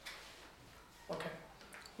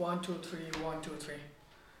One, two, three, one, two, three.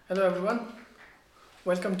 Hello everyone.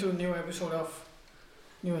 Welcome to a new episode of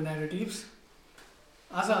New Narratives.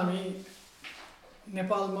 आज हामी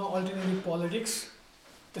नेपालमा alternative politics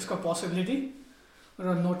त्यसको possibility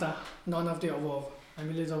र NOTA non of the अबभ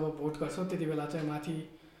हामीले जब vote गर्छौँ त्यति बेला चाहिँ माथि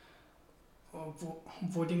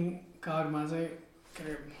भोटिङ कार्डमा चाहिँ के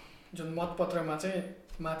अरे जुन मतपत्रमा चाहिँ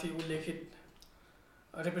माथि उल्लेखित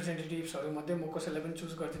रिप्रेजेन्टेटिभ्सहरू मध्ये म कसैलाई पनि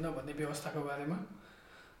चुज गर्दिनँ भन्ने व्यवस्थाको बारेमा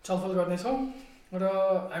छलफल गर्नेछौँ र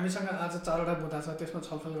हामीसँग आज 4वटा मुद्दा छ त्यसमा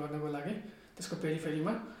छलफल गर्नको लागि त्यसको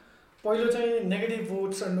पेरिफेरीमा पहिलो चाहिँ नेगेटिभ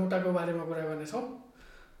भोट्स र नोटाको बारेमा कुरा गर्नेछौँ।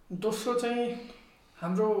 दोस्रो चाहिँ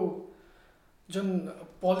हाम्रो जुन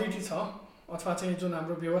पोलिटी छ अथवा चाहिँ जुन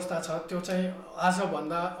हाम्रो व्यवस्था छ त्यो चाहिँ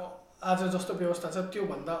आज जस्तो व्यवस्था छ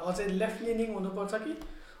त्योभन्दा अझै लेफ्ट लिनिङ हुनुपर्छ कि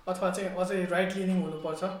अथवा चाहिँ अझै राइट लिनिङ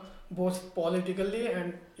हुनुपर्छ बोथ पोलिटिकल्ली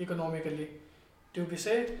एन्ड इकोनोमिकल्ली त्यो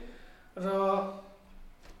विषय र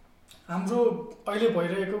हाम्रो अहिले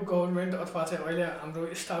भइरहेको गभर्मेन्ट अथवा चाहिँ अहिले हाम्रो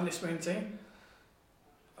इस्टाब्लिसमेन्ट चाहिँ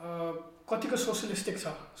कतिको सोसलिस्टिक छ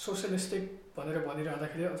सोसलिस्टिक भनेर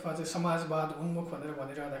भनिरहँदाखेरि अथवा चाहिँ समाजवाद उन्मुख भनेर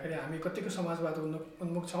भनिरहँदाखेरि हामी कतिको समाजवाद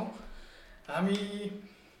उन्मुख छौँ। हामी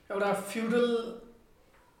एउटा फ्युडल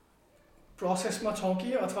प्रोसेसमा छौँ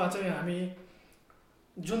कि अथवा चाहिँ हामी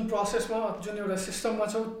जुन प्रोसेसमा जुन एउटा सिस्टममा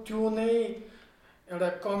छौँ त्यो नै एउटा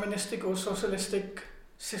कम्युनिस्टिक हो सोसलिस्टिक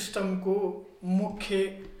सिस्टमको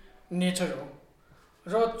मुख्य नेचर हो।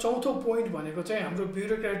 र चौथो पोइन्ट भनेको चाहिँ हाम्रो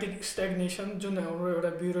ब्युरोक्रेटिक स्ट्याग्नेसन जुन हाम्रो एउटा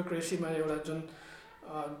ब्युरोक्रेसीमा एउटा जुन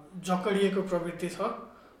जकडिएको प्रवृत्ति छ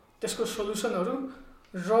त्यसको सोल्युसनहरू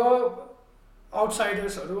र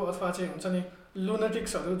आउटसाइडर्सहरू अथवा चाहिँ हुन्छ नि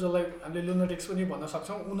लुनाटिक्सहरू जसलाई हामीले लुनाटिक्स पनि भन्न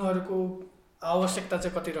सक्छौँ उनीहरूको आवश्यकता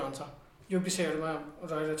चाहिँ कति रहन्छ यो विषयहरूमा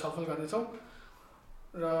रहेर छलफल गर्नेछौँ।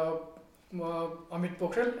 र म Amit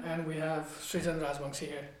Pokharel and we have सृजन Rajbanshi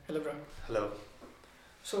here. Hello bro. Hello.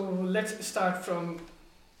 So let's start from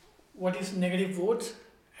what is negative votes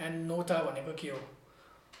and nota भनेको के हो?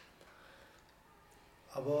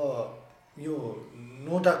 अब यो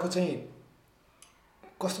नोटाको चाहिँ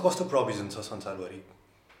कस्तो कस्तो प्रोभिजन छ संसारभरि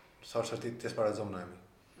सरस्वती त्यसबाट जाउँ न हामी।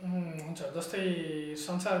 हुन्छ जस्तै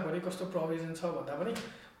संसारभरि कस्तो प्रोभिजन छ भन्दा पनि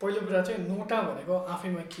पहिलो कुरा चाहिँ नोटा भनेको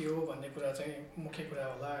आफैमा के हो भन्ने कुरा चाहिँ मुख्य कुरा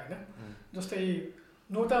होला हैन। जस्तै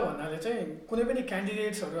नोटा भन्नाले चाहिँ कुनै पनि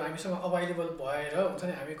क्यान्डिडेट्सहरू हामीसँग अभाइलेबल भएर हुन्छ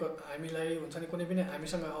नि हामीलाई हुन्छ नि कुनै पनि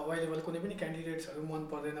हामीसँग अभाइलेबल कुनै पनि क्यान्डिडेट्सहरू मन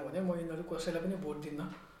पर्दैन भने म यिनीहरू कसैलाई पनि भोट दिन्न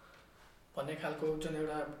भन्ने खालको जुन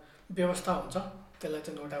एउटा व्यवस्था हुन्छ त्यसलाई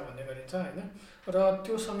चाहिँ नोटा भन्ने गरिन्छ हैन। र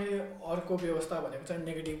त्यो सँगै अर्को व्यवस्था भनेको चाहिँ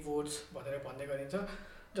नेगेटिभ भोट्स भनेर भन्ने गरिन्छ।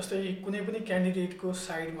 जस्तै कुनै पनि क्यान्डिडेटको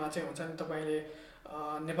साइडमा चाहिँ हुन्छ नि तपाईँले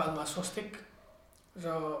नेपालमा स्वस्तिक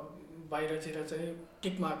र बाहिरतिर चाहिँ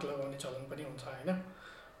टिक मार्क लगाउने चलन पनि हुन्छ हैन।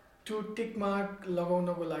 त्यो टिक मार्क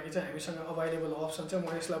लगाउनको लागि चाहिँ हामीसँग अभाइलेबल अप्सन चाहिँ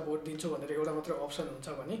म यसलाई भोट दिन्छु भनेर एउटा मात्र अप्सन हुन्छ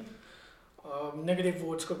भने नेगेटिभ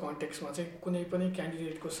भोट्सको कन्टेक्स्टमा चाहिँ कुनै पनि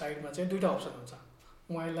क्यान्डिडेटको साइडमा चाहिँ दुईवटा अप्सन हुन्छ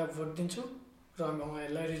म यसलाई भोट दिन्छु र म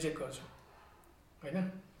यसलाई रिजेक्ट गर्छु हैन।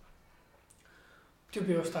 त्यो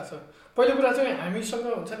व्यवस्था छ। पहिलो कुरा चाहिँ हामीसँग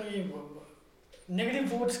हुन्छ नि नेगेटिभ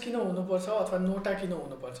भोट्स किन हुनुपर्छ अथवा नोटा किन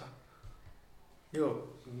हुनुपर्छ? यो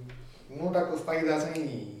नोटाको फाइदा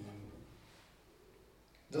चाहिँ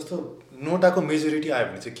जस्तो नोटाको मेजोरिटी आयो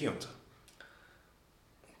भने चाहिँ के हुन्छ?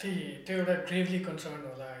 त्यो एउटा ग्रेभली कन्सर्न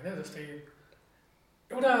होला हैन। जस्तै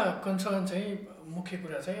एउटा कन्सर्न चाहिँ मुख्य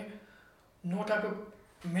कुरा चाहिँ नोटाको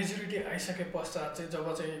मेजोरिटी आइसके पश्चात चाहिँ जब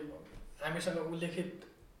चाहिँ हामीसँग उल्लेखित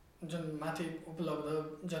जुन माथि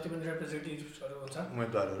उपलब्ध जति पनि रिप्रेजेन्टेटिभ्सहरू हुन्छ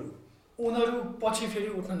उनीहरू पछि फेरि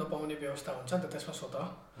उठ्न नपाउने व्यवस्था हुन्छ नि त त्यसमा स्वतः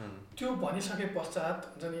त्यो भनिसके पश्चात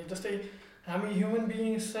हुन्छ नि जस्तै हामी ह्युमन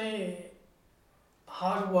बिइङ्स चाहिँ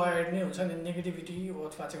हार्ड वायर्ड नै हुन्छ नि नेगेटिभिटी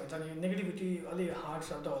अथवा चाहिँ हुन्छ नि नेगेटिभिटी अलि हार्ड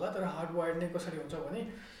शब्द होला तर हार्ड वायर्ड नै कसरी हुन्छ भने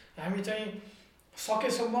हामी चाहिँ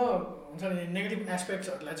सकेसम्म हुन्छ नि नेगेटिभ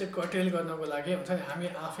एस्पेक्ट्सहरूलाई चाहिँ कर्टेल गर्नको लागि हुन्छ नि हामी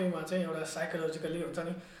आफैमा चाहिँ एउटा साइकोलोजिकली हुन्छ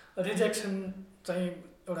नि रिजेक्सन चाहिँ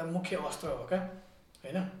एउटा मुख्य अस्त्र हो क्या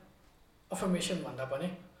हैन अफर्मेसन भन्दा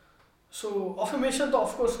पनि। सो अफर्मेसन त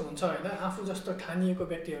अफकोर्स हुन्छ हैन आफू जस्तो ठानिएको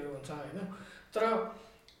व्यक्तिहरू हुन्छ हैन तर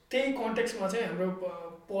त्यही कन्टेक्स्टमा चाहिँ हाम्रो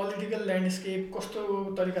पोलिटिकल ल्यान्डस्केप कस्तो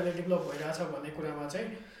तरिकाले डेभलप भइरहेछ भन्ने कुरामा चाहिँ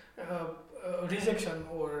रिजेक्सन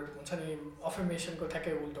ओर हुन्छ नि अफर्मेसनको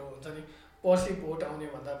ठ्याक्कै उल्टो हुन्छ नि पछि भोट आउने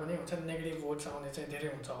भन्दा पनि हुन्छ नि नेगेटिभ भोट्स आउने चाहिँ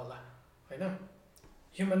धेरै हुन्छ होला हैन।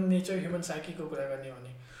 ह्युमन नेचर ह्युमन साइकीको कुरा गर्ने हो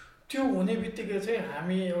भने त्यो हुने बित्तिकै चाहिँ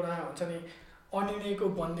हामी एउटा हुन्छ नि अनिर्णयको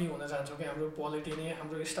बन्दी हुन जान्छौँ कि हाम्रो पोलिटी नै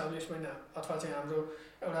हाम्रो इस्टाब्लिसमेन्ट अथवा चाहिँ हाम्रो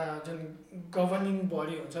एउटा जुन गभर्निङ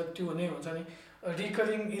बडी हुन्छ त्यो नै हुन्छ नि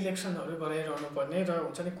रिकरिङ इलेक्सनहरू गराइरहनु पर्ने र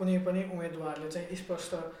हुन्छ नि कुनै पनि उम्मेदवारले चाहिँ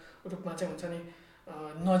स्पष्ट रूपमा चाहिँ हुन्छ नि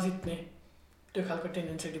नजित्ने त्यो खालको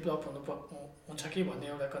टेन्डेन्सी डेभलप हुन्छ कि भन्ने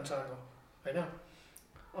एउटा कन्सर्न हो होइन।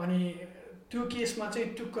 अनि त्यो केसमा चाहिँ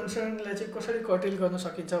त्यो कन्सर्नलाई चाहिँ कसरी कर्टेल गर्न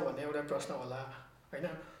सकिन्छ भन्ने एउटा प्रश्न होला होइन।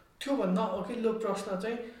 त्योभन्दा अघिल्लो प्रश्न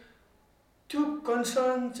चाहिँ त्यो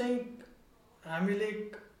कन्सर्न चाहिँ हामीले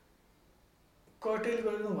कर्टेल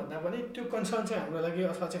गर्नुभन्दा पनि त्यो कन्सर्न चाहिँ हाम्रो लागि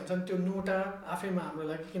अथवा चाहिँ हुन्छ नि त्यो नोटा आफैमा हाम्रो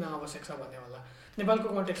लागि किन आवश्यक छ भन्ने होला। नेपालको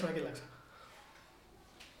कन्टेक्स्टमा के लाग्छ?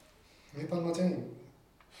 नेपालमा चाहिँ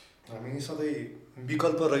हामी सधैँ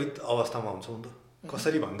विकल्परहित अवस्थामा हुन्छौँ नि त।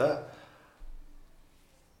 कसरी भन्दा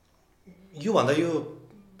योभन्दा यो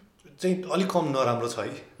चाहिँ अलिक कम नराम्रो छ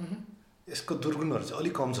है, यसको दुर्गुणहरू चाहिँ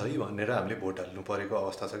अलिक कम छ है भनेर हामीले भोट हाल्नु परेको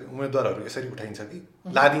अवस्था छ कि उम्मेदवारहरू यसरी उठाइन्छ कि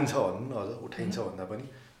लादिन्छ भनौँ न, अझ उठाइन्छ भन्दा पनि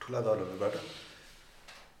ठुला दलहरूबाट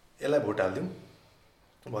यसलाई भोट हालिदिउँ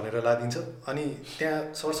भनेर लादिन्छ। अनि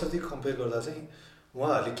त्यहाँ सरस्वती कम्पेयर गर्दा चाहिँ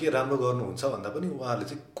उहाँहरूले के राम्रो गर्नुहुन्छ भन्दा पनि उहाँहरूले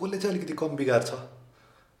चाहिँ कसले चाहिँ अलिकति कम बिगार छ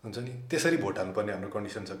हुन्छ नि, त्यसरी भोट हाल्नुपर्ने हाम्रो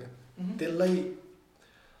कन्डिसन छ क्या। त्यसलाई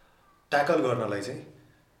ट्याकल गर्नलाई चाहिँ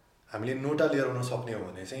हामीले नोटा लिएर आउन सक्ने हो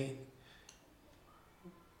भने चाहिँ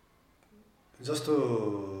जस्तो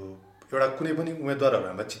एउटा कुनै पनि उम्मेदवारहरू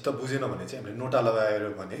हामीलाई चित्त बुझेन भने चाहिँ हामीले नोटा लगाएर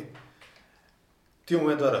भने त्यो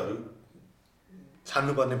उम्मेदवारहरू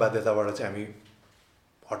छान्नुपर्ने बाध्यताबाट चाहिँ हामी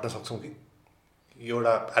हट्न सक्छौँ कि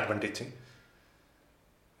एउटा एडभान्टेज चाहिँ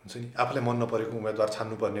हुन्छ नि, आफूलाई मन नपरेको उम्मेदवार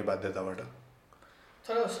छान्नुपर्ने बाध्यताबाट।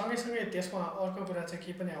 तर सँगैसँगै त्यसमा अर्को कुरा चाहिँ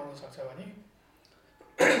के पनि आउन सक्छ भने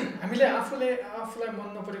हामीले आफूलाई मन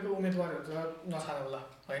नपरेको उम्मेदवारहरू नछानौला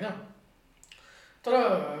होइन। तर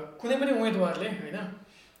कुनै पनि उम्मेदवारले होइन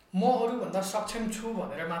म अरूभन्दा सक्षम छु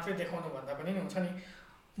भनेर मात्रै देखाउनु भन्दा पनि हुन्छ नि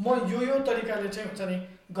म यो तरिकाले चाहिँ हुन्छ नि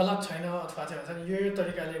गलत छैन अथवा चाहिँ हुन्छ नि यो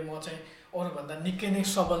तरिकाले म चाहिँ अरूभन्दा निकै नै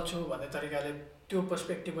सबल छु भन्ने तरिकाले त्यो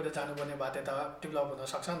पर्सपेक्टिभबाट जानुपर्ने बाध्यता डेभलप हुन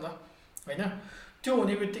सक्छ नि त होइन। त्यो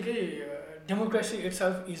हुने बित्तिकै democracy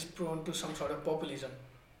itself is prone to some sort of populism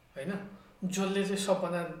होइन, जसले चाहिँ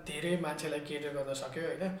सबभन्दा धेरै मान्छेलाई केयर गर्न सक्यो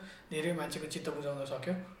होइन, धेरै मान्छेको चित्त बुझाउन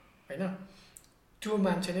सक्यो होइन, त्यो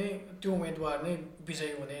मान्छे नै त्यो उम्मेदवार नै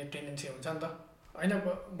विजयी हुने टेन्डेन्सी हुन्छ नि त होइन।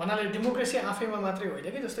 भन्नाले डेमोक्रेसी आफैमा मात्रै होइन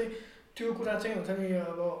कि, जस्तै त्यो कुरा चाहिँ हुन्छ नि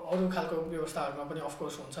अब अरू खालको व्यवस्थाहरूमा पनि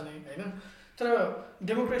अफकोर्स हुन्छ नै होइन। तर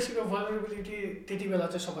डेमोक्रेसीको भलनरेबिलिटी त्यति बेला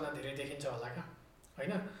चाहिँ सबभन्दा धेरै देखिन्छ होला क्या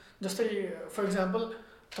होइन। जस्तै फर इक्जाम्पल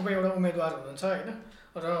तपाईँ एउटा उम्मेदवार हुनुहुन्छ होइन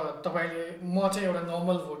र तपाईँले म चाहिँ एउटा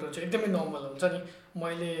नर्मल भोटर चाहिँ एकदमै नर्मल हुन्छ नि,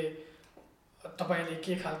 मैले तपाईँले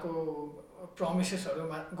के खालको प्रमिसेसहरू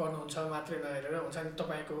गर्नुहुन्छ मात्रै नहेरेर हुन्छ नि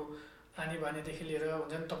तपाईँको आनी बानीदेखि लिएर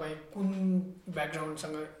हुन्छ नि तपाईँ कुन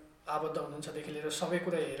ब्याकग्राउन्डसँग आबद्ध हुनुहुन्छदेखि लिएर सबै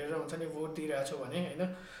कुरा हेरेर हुन्छ नि भोट दिइरहेको छु भने होइन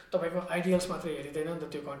तपाईँको आइडियल्स मात्रै हेरिँदैन नि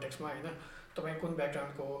त त्यो कन्टेक्स्टमा होइन, तपाईँ कुन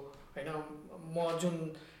ब्याकग्राउन्डको हो होइन, म जुन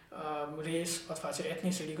रेस अथवा चाहिँ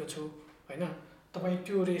एथनिसिटीको छु होइन, तपाईँ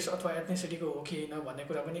त्यो रेस अथवा एथनिसिटीको हो कि होइन भन्ने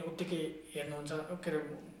कुरा पनि उत्तिकै हेर्नुहुन्छ के अरे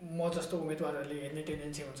म जस्तो उम्मेदवारहरूले हेर्ने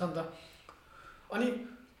टेन्डेन्सी हुन्छ नि त। अनि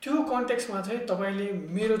त्यो कन्टेक्स्टमा चाहिँ तपाईँले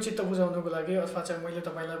मेरो चित्त बुझाउनुको लागि अथवा चाहिँ मैले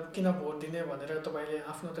तपाईँलाई किन भोट दिने भनेर तपाईँले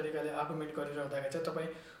आफ्नो तरिकाले आर्गुमेन्ट गरिरहँदाखेरि चाहिँ तपाईँ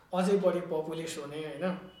अझै बढी पपुलिस्ट हुने होइन।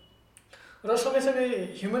 र सँगैसँगै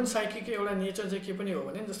ह्युमन साइकीको एउटा नेचर चाहिँ के पनि हो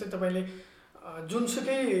भने जस्तै तपाईँले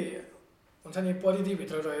जुनसुकै हुन्छ नि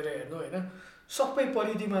परिधिभित्र रहेर हेर्नु होइन, सबै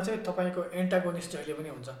परिधिमा चाहिँ तपाईँको एन्टागोनिस्ट जहिले पनि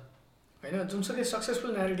हुन्छ होइन, जुनसुकै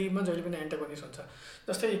सक्सेसफुल न्यारेटिभमा जहिले पनि एन्टागोनिस्ट हुन्छ।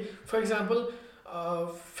 जस्तै फर इक्जाम्पल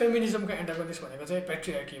फेमिनिजमको एन्टागोनिस्ट भनेको चाहिँ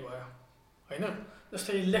प्याट्रियार्की भयो होइन,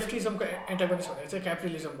 जस्तै लेफ्टिजमको एन्टागोनिस्ट भनेको चाहिँ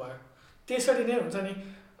क्यापिटलिजम भयो। त्यसरी नै हुन्छ नि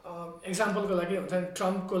एक्जाम्पलको लागि हुन्छ नि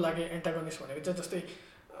ट्रम्पको लागि एन्टागोनिस्ट भनेको चाहिँ जस्तै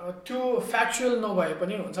त्यो फ्याक्चुअल नभए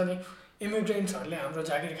पनि हुन्छ नि इमिग्रेन्ट्सहरूले हाम्रो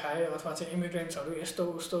जागिर खाए अथवा चाहिँ इमिग्रेन्ट्सहरू यस्तो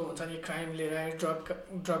उस्तो हुन्छ नि क्राइम लिएर आए,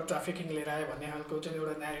 ड्रग ट्राफिकिङ लिएर आए भन्ने खालको चाहिँ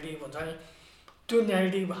एउटा न्यारेटिभ हुन्छ नि, त्यो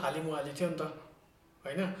न्यारेटिभ हालिमुहाली थियो नि त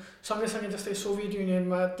होइन। सँगैसँगै जस्तै सोभियत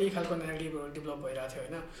युनियनमा त्यही खालको न्यारेटिभहरू डेभलप भइरहेको थियो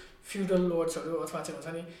होइन, फ्युडल लोर्ड्सहरू अथवा चाहिँ हुन्छ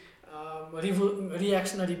नि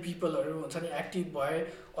रियाक्सनरी पिपलहरू हुन्छ नि एक्टिभ भए,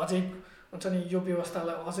 अझै हुन्छ नि यो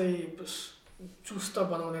व्यवस्थालाई अझै चुस्त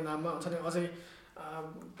बनाउने नाममा हुन्छ नि अझै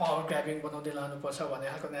पावर ग्राबिङ बनाउँदै लानुपर्छ भन्ने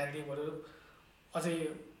खालको न्यारेटिभहरू अझै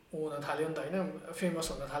हुन थाल्यो नि त होइन, फेमस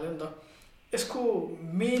हुन थाल्यो नि त। यसको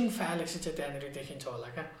मेन फ्यालेक्सी चाहिँ त्यहाँनिर देखिन्छ होला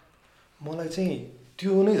क्या। मलाई चाहिँ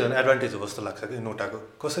त्यो नै झन् एडभान्टेज हो जस्तो लाग्छ कि नोटाको।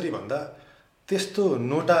 कसरी भन्दा त्यस्तो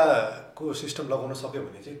नोटाको सिस्टम लगाउन सक्यो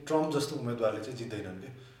भने चाहिँ ट्रम्प जस्तो उम्मेदवारले चाहिँ जित्दैनन् कि।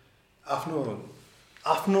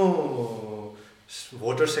 आफ्नो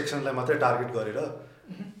भोटर सेक्सनलाई मात्रै टार्गेट गरेर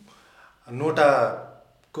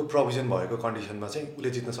नोटाको प्रोभिजन भएको कन्डिसनमा चाहिँ उसले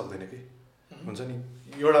जित्न सक्दैन कि हुन्छ नि।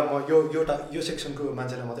 एउटा म यो सेक्सनको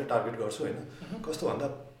मान्छेलाई मात्रै टार्गेट गर्छु होइन, कस्तो भन्दा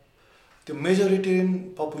त्यो मेजोरिटेरियन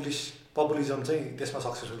पपुलिस्ट पपुलिजम चाहिँ त्यसमा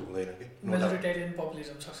सक्सेसफुल हुँदैन कि मेजोरिटेरियन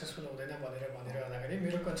पपुलिजम सक्सेसफुल हुँदैन भन्दाखेरि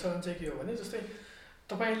मेरो कन्सर्न चाहिँ के हो भने जस्तै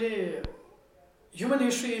तपाईँले human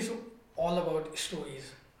history is all about stories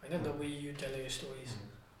होइन, the way you tell a stories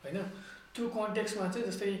होइन। त्यो कन्टेक्स्टमा चाहिँ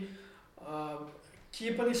जस्तै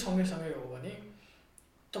के पनि सँगै हो भने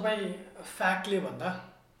तपाईँ फ्याक्टले भन्दा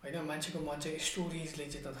होइन मान्छेको मन चाहिँ स्टोरिजले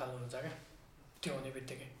जित्न थाल्नुहुन्छ क्या। त्यो हुने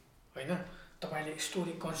बित्तिकै होइन तपाईँले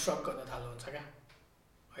स्टोरी कन्स्ट्रक्ट गर्न थाल्नुहुन्छ क्या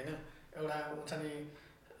होइन। एउटा हुन्छ नि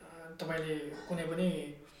तपाईँले कुनै पनि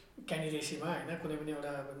क्यान्डिडेसीमा होइन कुनै पनि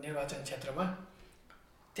एउटा निर्वाचन क्षेत्रमा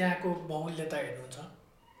त्यहाँको बाहुल्यता हेर्नुहुन्छ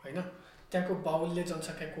होइन, त्यहाँको बाहुल्य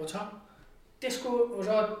जनसङ्ख्या को छ त्यसको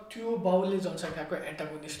र त्यो बाहुल्य जनसङ्ख्याको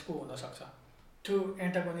एन्टागोनिस्ट को हुनसक्छ। त्यो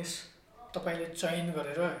एन्टागोनिस्ट तपाईँले चयन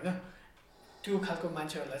गरेर होइन त्यो खालको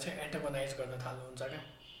मान्छेहरूलाई चाहिँ एन्टागोनाइज गर्न थाल्नुहुन्छ क्या।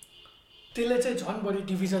 त्यसले चाहिँ झन् बढी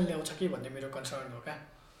डिभिजन ल्याउँछ कि भन्ने मेरो कन्सर्न हो क्या।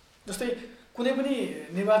 जस्तै कुनै पनि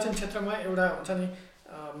निर्वाचन क्षेत्रमा एउटा हुन्छ नि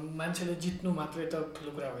मान्छेले जित्नु मात्रै त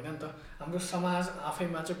ठुलो कुरा होइन नि त। हाम्रो समाज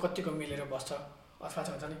आफैमा चाहिँ कतिको मिलेर बस्छ अथवा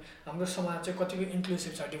चाहिँ हुन्छ नि हाम्रो समाज चाहिँ कतिको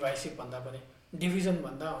इन्क्लुसिभ छ डिभाइसिभ भन्दा पनि डिभिजन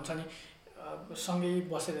भन्दा हुन्छ नि सँगै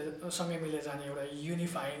बसेर सँगै मिलेर जाने एउटा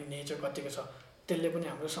युनिफाइङ नेचर कतिको छ। त्यसले पनि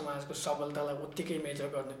हाम्रो समाजको सबलतालाई उत्तिकै मेजर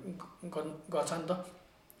गर्छ नि त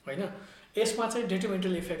होइन। यसमा चाहिँ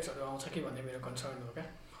डेट्रिमेन्टल इफेक्ट्सहरू आउँछ कि भन्ने मेरो कन्सर्न हो क्या।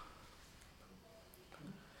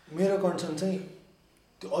 मेरो कन्सर्न चाहिँ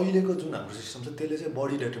त्यो अहिलेको जुन हाम्रो सिस्टम छ त्यसले चाहिँ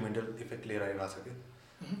बढी डेट्रिमेन्टल इफेक्ट लिएर आइरहेको छ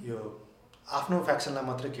कि यो आफ्नो फ्याक्सनलाई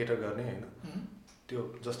मात्रै केटर गर्ने होइन। त्यो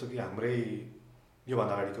जस्तो कि हाम्रै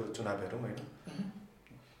योभन्दा अगाडिको चुनाव हेरौँ होइन,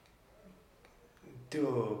 त्यो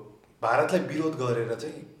भारतलाई विरोध गरेर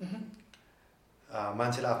चाहिँ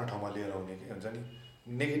मान्छेलाई आफ्नो ठाउँमा लिएर आउने कि हुन्छ नि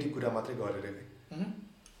नेगेटिभ कुरा मात्रै गरेर कि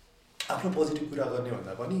आफ्नो पोजिटिभ कुरा गर्ने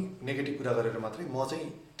भन्दा पनि नेगेटिभ कुरा गरेर मात्रै म चाहिँ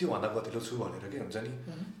त्योभन्दा गतिलो छु भनेर के हुन्छ नि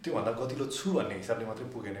त्योभन्दा गतिलो छु भन्ने हिसाबले मात्रै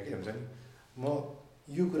पुगेन कि हुन्छ नि म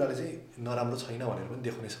यो कुराले चाहिँ नराम्रो छैन भनेर पनि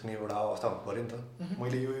देखाउन सक्ने एउटा अवस्था हुनु पऱ्यो नि त।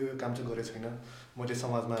 मैले यो काम चाहिँ गरेको छैन, मैले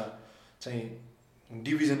समाजमा चाहिँ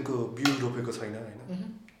डिभिजनको बिउ रोपेको छैन होइन,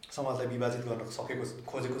 समाजलाई विभाजित गर्न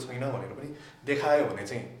खोजेको छैन भनेर पनि देखायो भने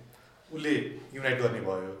चाहिँ उसले युनाइट गर्ने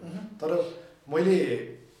भयो। तर मैले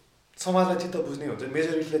समाजलाई चित्त बुझ्ने हुन्छ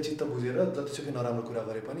मेजोरिटीलाई चित्त बुझेर जतिसुकै नराम्रो कुरा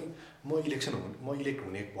गरे पनि म इलेक्ट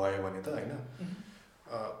हुने भयो भने त होइन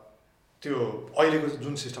त्यो अहिलेको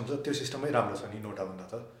जुन सिस्टम छ त्यो सिस्टमै राम्रो छ नि नोटाभन्दा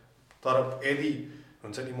त। तर यदि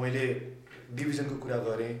हुन्छ नि मैले डिभिजनको कुरा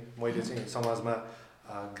गरेँ, मैले चाहिँ समाजमा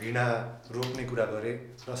घृणा रोप्ने कुरा गरेँ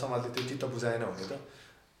र समाजले त्यो चित्त बुझाएन भने त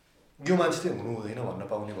यो मान्छे चाहिँ हुनु हुँदैन भन्न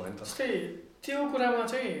पाउने भयो नि त। जस्तै त्यो कुरामा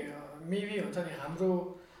चाहिँ मेबी हुन्छ नि हाम्रो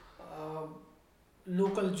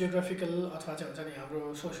लोकल जियोग्राफिकल अथवा चाहिँ हुन्छ नि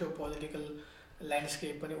हाम्रो सोसियो पोलिटिकल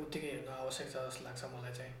ल्यान्डस्केप पनि उत्तिकै हेर्न आवश्यक छ जस्तो लाग्छ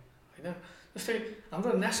मलाई चाहिँ होइन। जस्तै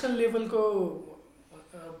हाम्रो नेसनल लेभलको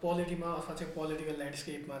पोलिटीमा अथवा चाहिँ पोलिटिकल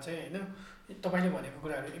ल्यान्डस्केपमा चाहिँ होइन तपाईँले भनेको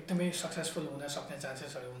कुराहरू एकदमै सक्सेसफुल हुन सक्ने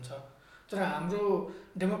चान्सेसहरू हुन्छ। तर हाम्रो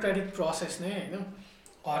डेमोक्रेटिक प्रोसेस नै होइन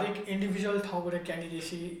हरेक इन्डिभिजुअल ठाउँबाट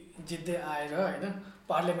क्यान्डिडेसी जित्दै आएर होइन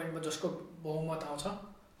पार्लियामेन्टमा जसको बहुमत आउँछ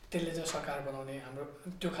त्यसले चाहिँ सरकार बनाउने हाम्रो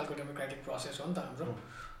त्यो खालको डेमोक्रेटिक प्रोसेस हो नि त हाम्रो।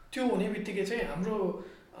 त्यो हुने बित्तिकै चाहिँ हाम्रो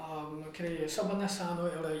के अरे सबभन्दा सानो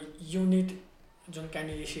एउटा युनिट जुन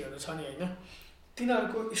क्यान्डिडेसीहरू छ नि होइन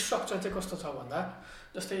तिनीहरूको स्ट्रक्चर चाहिँ कस्तो छ भन्दा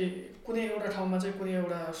जस्तै कुनै एउटा ठाउँमा चाहिँ कुनै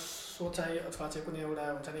एउटा सोचाइ अथवा चाहिँ कुनै एउटा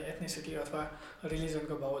हुन्छ नि एथनिसिटी अथवा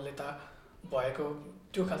रिलिजनको बाहुल्यता भएको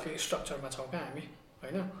त्यो खालको स्ट्रक्चरमा छौँ क्या हामी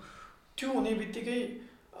होइन। त्यो हुने बित्तिकै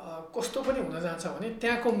कस्तो पनि हुन जान्छ भने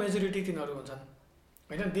त्यहाँको मेजोरिटी तिनीहरू हुन्छन्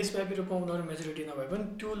होइन। देशव्यापी रूपमा उनीहरू मेजोरिटी नभए पनि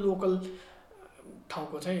त्यो लोकल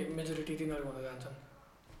ठाउँको चाहिँ मेजोरिटी तिनीहरू हुन जान्छन्।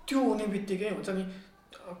 त्यो हुने बित्तिकै हुन्छ नि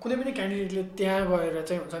कुनै पनि क्यान्डिडेटले त्यहाँ गएर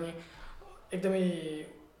चाहिँ हुन्छ नि एकदमै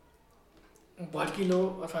भड्किलो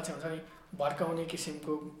अथवा चाहिँ हुन्छ नि भड्काउने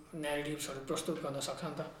किसिमको न्यारेटिभ्सहरू प्रस्तुत गर्न सक्छ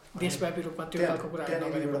नि त देशव्यापी रूपमा त्यो खालको कुराहरू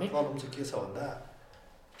नगरे पनि। प्रब्लम चाहिँ के छ भन्दा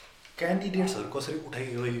क्यान्डिडेट्सहरू कसरी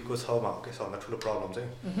उठाइरहेको छ मा के छ भन्दा ठुलो प्रब्लम चाहिँ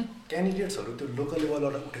क्यान्डिडेट्सहरू त्यो लोकल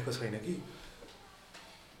लेभलबाट उठेको छैन कि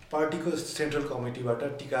पार्टीको सेन्ट्रल कमिटीबाट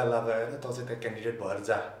टिका लगाएर त चाहिँ त्यहाँ क्यान्डिडेट भएर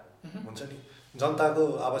जा हुन्छ नि। जनताको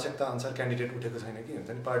आवश्यकता अनुसार क्यान्डिडेट उठेको छैन कि हुन्छ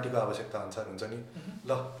नि पार्टीको आवश्यकता अनुसार हुन्छ नि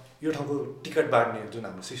ल यो ठाउँको टिकट बाँड्ने जुन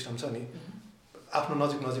हाम्रो सिस्टम छ नि आफ्नो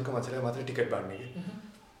नजिकको मान्छेलाई मात्रै टिकट बाँड्ने कि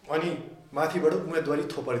अनि माथिबाट उम्मेदवारी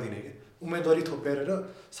थोपरिदिने कि उम्मेदवारी थोपेर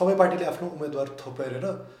सबै पार्टीले आफ्नो उम्मेदवार थोपेर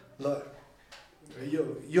ल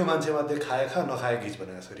यो मान्छेमध्ये खाए खा नखाए घिच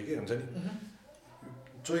भने जसरी के हुन्छ नि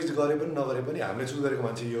चोइस गरे पनि नगरे पनि हामीले चुज गरेको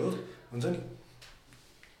मान्छे यो हुन्छ नि।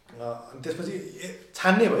 अनि त्यसपछि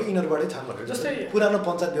छान्ने भयो यिनीहरूबाटै छान भनेको जस्तै पुरानो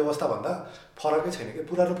पञ्चायत व्यवस्थाभन्दा फरकै छैन कि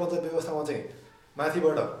पुरानो पञ्चायत व्यवस्थामा चाहिँ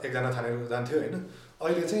माथिबाट एकजना छानेर जान्थ्यो होइन।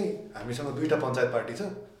 अहिले चाहिँ हामीसँग 2टा पञ्चायत पार्टी छ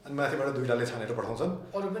अनि माथिबाट दुईटाले छानेर पठाउँछन्,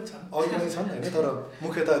 अरू पनि छन् छन् होइन, तर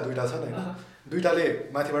मुख्यतः दुईटा छन् होइन, दुईटाले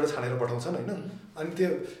माथिबाट छानेर पठाउँछन् होइन, अनि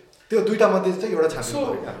त्यो दुईटा मध्ये चाहिँ एउटा छान्नु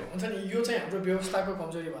पर्यो हामीले। हुन्छ नि यो चाहिँ हाम्रो व्यवस्थाको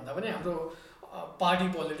कमजोरी भन्दा पनि हाम्रो पार्टी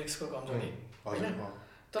पोलिटिक्सको कमजोरी होइन।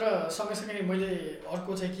 तर सँगसँगै मैले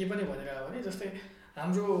अर्को चाहिँ के पनि भनेर आयो भने जस्तै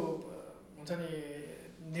हाम्रो हुन्छ नि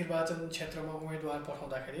निर्वाचन क्षेत्रमा उम्मेदवार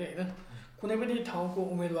पठाउँदाखेरि होइन कुनै पनि ठाउँको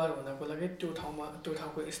उम्मेदवार हुनको लागि त्यो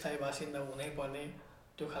ठाउँको स्थायी बासिन्दा हुनै पर्ने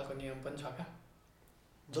त्यो खालको नियम पनि छ क्या?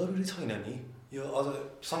 जरुरी छैन नि, यो अझ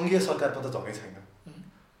सङ्घीय सरकारमा त झमै छैन,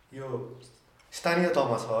 यो स्थानीय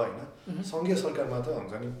तहमा छ होइन। सङ्घीय सरकारमा त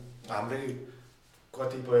हुन्छ नि हाम्रै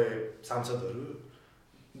कतिपय सांसदहरू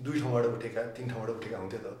 2 ठाउँबाट उठेका 3 ठाउँबाट उठेका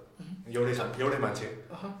हुन्थ्यो त, एउटै मान्छे,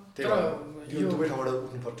 यो दुवै ठाउँबाट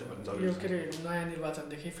उठ्नुपर्छ भन्ने जरुरी यो के अरे नयाँ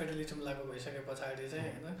निर्वाचनदेखि फेडरलिजम लागू भइसके पछाडि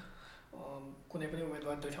चाहिँ होइन कुनै पनि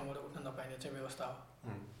उम्मेदवार 2 ठाउँबाट उठ्न नपाइने चाहिँ व्यवस्था हो।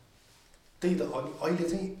 त्यही त अहिले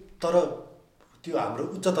चाहिँ, तर त्यो हाम्रो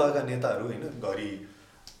उच्च तहका नेताहरू होइन घरि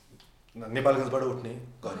नेपालगञ्जबाट उठ्ने,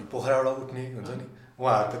 घरि पोखराबाट उठ्ने हुन्छ नि,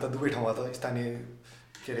 उहाँहरूको त दुवै ठाउँमा त स्थानीय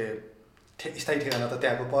के अरे स्थायी ठेगाना त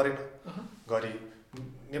त्यहाँको परेन, घरि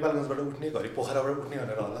नेपालगञ्जबाट उठ्ने, घरि पोखराबाट उठ्ने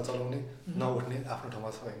भनेर हल्ला चलाउने, नउठ्ने आफ्नो ठाउँमा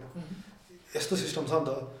छ होइन। यस्तो सिस्टम छ नि त,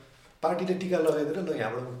 पार्टीले टिका लगाइदिएर ल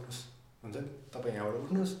यहाँबाट उठ्नुहोस् हुन्छ नि, तपाईँ यहाँबाट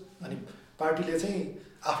उठ्नुहोस्, अनि पार्टीले चाहिँ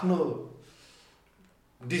आफ्नो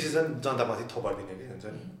डिसिजन जनतामाथि थोपारिदिने कि हुन्छ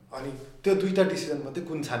नि। अनि त्यो दुईटा डिसिजनमध्ये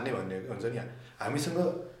कुन छान्ने भन्ने हुन्छ नि, हामीसँग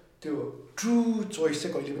त्यो ट्रु चोइस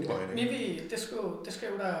चाहिँ कहिले पनि भएन। मेबी त्यसको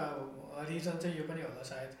एउटा रिजन चाहिँ यो पनि होला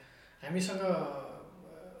सायद, हामीसँग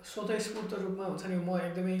स्वतःस्फूर्त रूपमा हुन्छ नि म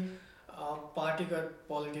एकदमै पार्टीगत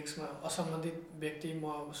पोलिटिक्समा असम्बन्धित व्यक्ति, म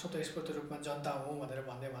स्वतःस्फूर्त रूपमा जनता हुँ भनेर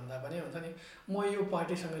भन्दा पनि हुन्छ नि म यो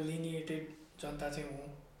पार्टीसँग लिनिएटेड जनता चाहिँ हुँ,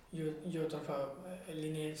 योतर्फ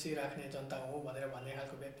लिनिएन्सी राख्ने जनता हुँ भनेर भन्ने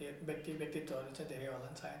खालको व्यक्तित्वहरू चाहिँ धेरै होला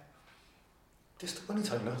नि सायद। त्यस्तो पनि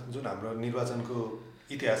छैन। जुन हाम्रो निर्वाचनको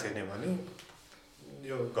इतिहास हेर्ने भने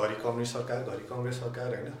यो घरि कम्युनिस्ट सरकार, घरि कङ्ग्रेस सरकार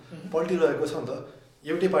होइन पल्टिरहेको छ नि त,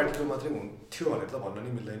 एउटै पार्टीको मात्रै थियो भनेर त भन्न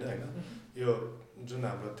नि मिल्दैन होइन। यो जुन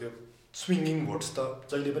हाम्रो त्यो स्विङ्गिङ भोट्स त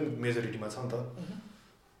जहिले पनि मेजोरिटीमा छ नि त,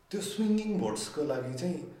 त्यो स्विङ्गिङ भोट्सको लागि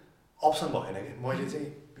चाहिँ अप्सन भएन कि मैले चाहिँ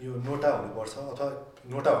यो नोटा हुनुपर्छ अथवा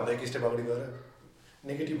नोटाभन्दा एक स्टेप अगाडि गएर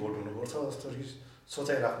नेगेटिभ भोट हुनुपर्छ जस्तो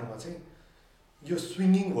सोचाइ राख्नुमा चाहिँ यो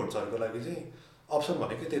स्विङ्गिङ भोट्सहरूको लागि चाहिँ अप्सन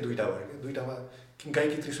भनेकै त्यो दुईवटा भयो क्या। दुईवटामा गाई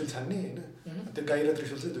कि त्रिशुल छान्ने होइन, त्यो गाई र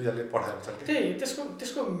त्रिशुल चाहिँ दुईजनाले पठाएको छ। त्यही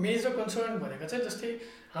त्यसको मेजर कन्सर्न भनेको चाहिँ जस्तै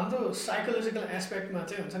हाम्रो साइकोलोजिकल एस्पेक्टमा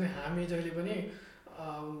चाहिँ हुन्छ नि हामी जहिले पनि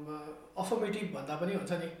अफर्मेटिभ भन्दा पनि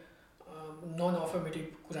हुन्छ नि नन अफर्मेटिभ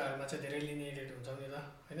कुराहरूमा चाहिँ धेरै लिनिएटेड हुन्छौँ नि त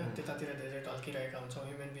होइन, त्यतातिर धेरै ढल्किरहेका हुन्छौँ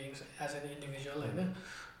human beings as an individual होइन।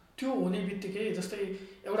 त्यो हुने बित्तिकै जस्तै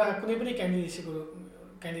एउटा कुनै पनि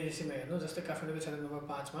क्यान्डिडेसीमा हेर्नु, जस्तै काठमाडौँको क्षेत्र नम्बर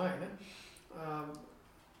 5 मा होइन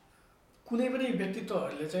कुनै पनि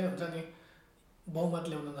व्यक्तित्वहरूले चाहिँ हुन्छ नि बहुमत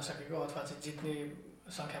ल्याउन नसकेको अथवा चाहिँ जित्ने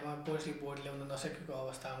सङ्ख्यामा पोजिटिभ भोट ल्याउन नसकेको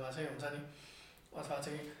अवस्थामा चाहिँ हुन्छ नि, अथवा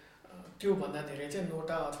चाहिँ त्योभन्दा धेरै चाहिँ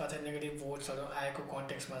नोटा अथवा चाहिँ नेगेटिभ भोट्सहरू आएको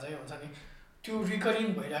कन्टेक्स्टमा चाहिँ हुन्छ नि त्यो रिकरिङ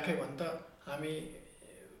भइराख्यो भने त हामी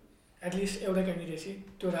एटलिस्ट एउटा क्यान्डिडेसी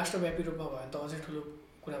त्यो राष्ट्रव्यापी रूपमा भयो भने त अझै ठुलो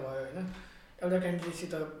कुरा भयो होइन। एउटा क्यान्डिडेसी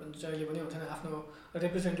त जहिले पनि हुन्छ नि आफ्नो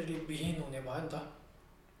रिप्रेजेन्टेटिभ विहीन हुने भयो नि त,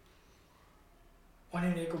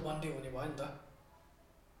 अनिर्णयको बन्दी हुने भयो नि त,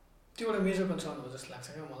 त्यो एउटा मेजर कन्सर्न हो जस्तो लाग्छ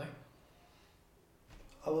क्या मलाई।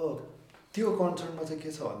 अब त्यो कन्सर्नमा चाहिँ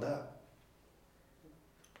के छ भन्दा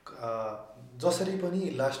जसरी पनि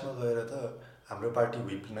लास्टमा गएर त हाम्रो पार्टी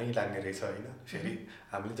व्हिप नै लाग्ने रहेछ होइन। फेरि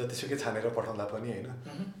हामीले जतिसुकै छानेर पठाउँदा पनि होइन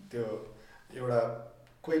त्यो एउटा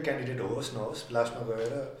कोही क्यान्डिडेट होस् नहोस् लास्टमा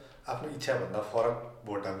गएर आफ्नो इच्छाभन्दा फरक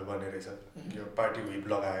भोट हाल्नुपर्ने रहेछ यो पार्टी व्हिप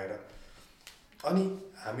लगाएर। अनि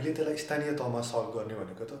हामीले त्यसलाई स्थानीय तहमा सल्भ गर्ने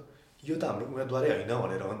भनेको त यो त हाम्रो उम्मेदवारै होइन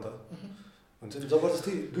भनेर हो नि त। हुन्छ नि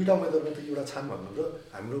जबरजस्ती दुईवटा उम्मेदवारमा त एउटा छान भन्नु र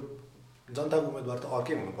हाम्रो जनताको उम्मेदवार त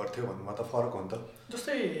अर्कै हुनु पर्थ्यो भन्नुमा त फरक हो नि त।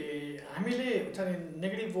 जस्तै हामीले हुन्छ नि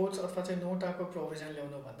नेगेटिभ भोट्स अथवा चाहिँ नोटाको प्रोभिजन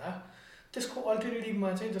ल्याउनु भन्दा त्यसको अल्टरनेटिभमा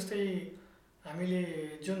चाहिँ जस्तै हामीले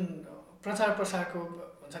जुन प्रचार प्रसारको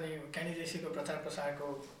हुन्छ नि क्यान्डिडेसीको प्रचार प्रसारको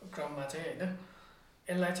क्रममा चाहिँ होइन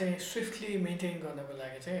यसलाई चाहिँ स्विफ्टली मेन्टेन गर्नको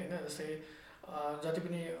लागि चाहिँ होइन जस्तै जति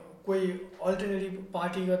पनि कोही अल्टरनेटिभ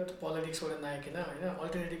पार्टीगत पोलिटिक्सबाट नआइकन होइन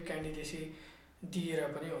अल्टरनेटिभ क्यान्डिडेसी दिएर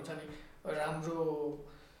पनि हुन्छ नि राम्रो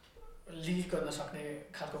लिड गर्न सक्ने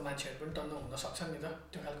खालको मान्छेहरू पनि टन्न हुन सक्छन् नि त,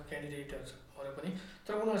 त्यो खालको क्यान्डिडेटहरू पनि।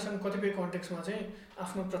 तर उनीहरूसँग कतिपय कन्टेक्स्टमा चाहिँ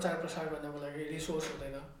आफ्नो प्रचार प्रसार गर्नको लागि रिसोर्स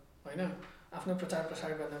हुँदैन होइन, आफ्नो प्रचार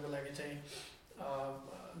प्रसार गर्नको लागि चाहिँ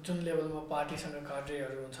जुन लेभलमा पार्टीसँग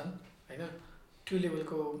कार्डहरू हुन्छन् होइन त्यो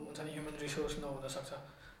लेभलको हुन्छ नि ह्युमन रिसोर्स नहुन सक्छ।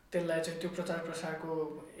 त्यसलाई चाहिँ त्यो प्रचार प्रसारको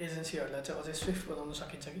एजेन्सीहरूलाई चाहिँ अझै स्विफ्ट बनाउन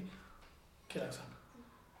सकिन्छ कि के लाग्छ?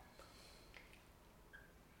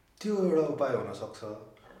 त्यो एउटा उपाय हुनसक्छ।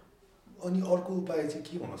 अनि अर्को उपाय चाहिँ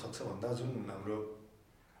के हुनसक्छ भन्दा जुन हाम्रो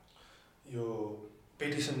यो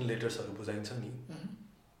पेटिसन लेटर्सहरू बुझाइन्छ नि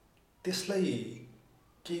त्यसलाई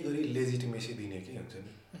केही गरी लेजिटिमेसी दिने के हुन्छ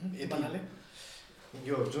नि। भन्नाले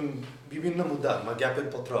यो जुन विभिन्न मुद्दाहरूमा ज्ञापन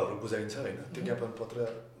पत्रहरू बुझाइन्छ होइन, त्यो ज्ञापन पत्र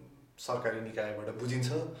सरकारी निकायबाट बुझिन्छ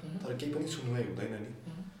तर केही पनि सुनवाई हुँदैन नि।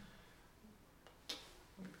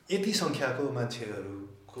 यति सङ्ख्याको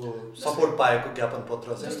मान्छेहरूको सपोर्ट पाएको ज्ञापन पत्र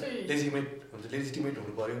चाहिँ लेजिटिमेट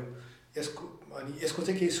हुनु पर्यो यसको। अनि यसको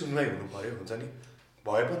चाहिँ केही सुनवाई हुनु पर्यो हुन्छ नि,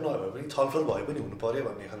 भए पनि नभए पनि छलफल भए पनि हुनु पर्यो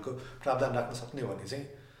भन्ने खालको प्रावधान राख्न सक्ने भने चाहिँ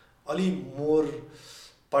अलि मोर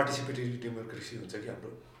पार्टिसिपेटरी डेमोक्रेसी हुन्छ कि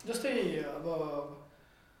हाम्रो। जस्तै अब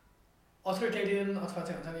अथोरिटेरियन अथवा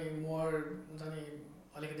चाहिँ हुन्छ नि मोर हुन्छ नि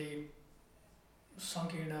अलिकति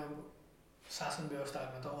सङ्कीर्ण शासन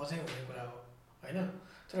व्यवस्थाहरूमा त अझै हुने कुरा हो होइन।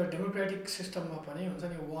 तर डेमोक्रेटिक सिस्टममा पनि हुन्छ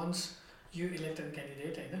नि once you elect an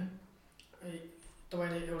candidate होइन,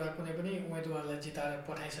 तपाईँले एउटा कुनै पनि उम्मेदवारलाई जिताएर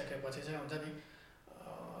पठाइसकेपछि चाहिँ हुन्छ नि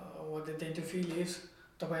what they tend to feel is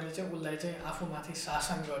तपाईँले चाहिँ उसलाई चाहिँ आफूमाथि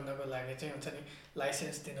शासन गर्नको लागि चाहिँ हुन्छ नि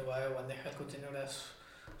लाइसेन्स दिनुभयो भन्ने खालको जुन एउटा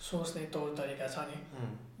सोच्ने तौर तरिका छ नि,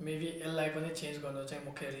 मेबी यसलाई पनि चेन्ज गर्नु चाहिँ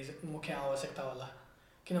मुख्य आवश्यकता होला।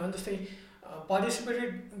 किनभने जस्तै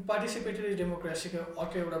पार्टिसिपेटरी डेमोक्रेसीको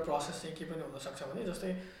अर्को एउटा प्रोसेस चाहिँ के पनि हुनसक्छ भने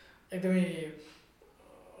जस्तै एकदमै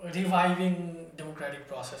रिभाइभिङ डेमोक्रेटिक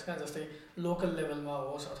प्रोसेस क्या। जस्तै लोकल लेभलमा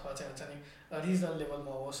होस् अथवा चाहिँ हुन्छ नि रिजनल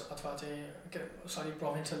लेभलमा होस् अथवा चाहिँ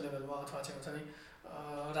प्रोभिन्सियल लेभलमा अथवा चाहिँ हुन्छ नि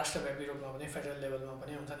राष्ट्रव्यापी रूपमा पनि फेडरल लेभलमा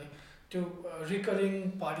पनि हुन्छ नि त्यो रिकरिङ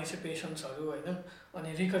पार्टिसिपेसन्सहरू होइन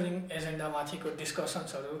अनि रिकरिङ एजेन्डामाथिको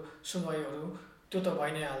डिस्कसन्सहरू सुनवाईहरू त्यो त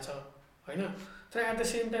भइ नै हाल्छ होइन। तर एट द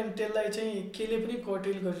सेम टाइम त्यसलाई चाहिँ केले पनि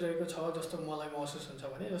कर्टेल गरिरहेको छ जस्तो मलाई महसुस हुन्छ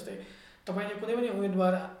भने जस्तै तपाईँले कुनै पनि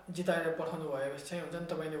उम्मेदवार जिताएर पठाउनु भएपछि चाहिँ हुन्छ नि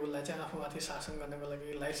तपाईँले उसलाई चाहिँ आफूमाथि शासन गर्नको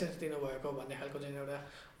लागि लाइसेन्स दिनुभएको भन्ने खालको जुन एउटा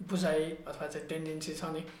बुझाइ अथवा चाहिँ टेन्डेन्सी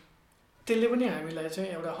छ नि त्यसले पनि हामीलाई चाहिँ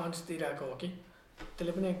एउटा हन्च दिइरहेको हो कि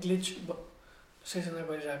त्यसले पनि ग्लिच सिर्जना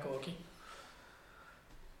गरिरहेको हो कि।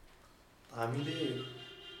 हामीले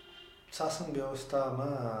शासन व्यवस्थामा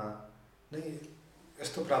नै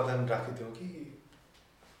यस्तो प्रावधान राखिदियौँ कि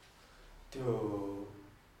त्यो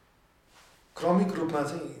क्रमिक रूपमा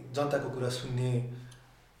चाहिँ जनताको कुरा सुन्ने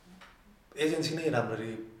एजेन्सी नै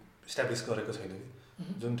राम्ररी इस्टाब्लिस गरेको छैन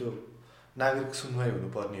कि जुन त्यो नागरिक सुनवाई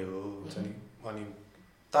हुनुपर्ने हो हुन्छ नि। अनि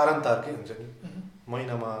तारकै हुन्छ नि,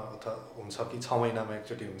 महिनामा अथवा हुन्छ कि 6 महिनामा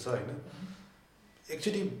एकचोटि हुन्छ होइन।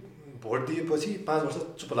 एकचोटि भोट दिएपछि 5 वर्ष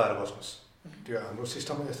चुप लाएर बस्नुहोस्। त्यो हाम्रो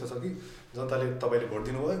सिस्टमै यस्तो छ कि जनताले तपाईँले भोट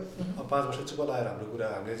दिनुभयो, अब 5 वर्ष चुप लाएर हाम्रो कुरा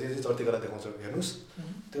हामीले जे चर्तीकला देखाउँछौँ हेर्नुहोस्,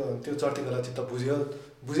 त्यो चर्तीकला चित्त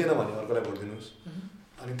बुझेन भने अर्कोलाई भोट दिनुहोस्।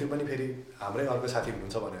 अनि त्यो पनि फेरि हाम्रै अर्को साथी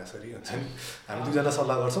हुनुहुन्छ भने जसरी हुन्छ नि, हामी दुईजना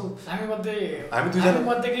सल्लाह गर्छौँ, हामी दुईजना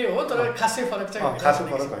मध्येकै हो तर खासै फरक चाहिँ खासै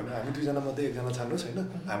फरक होइन, हामी दुईजना मध्ये एकजना छान्नुहोस् होइन,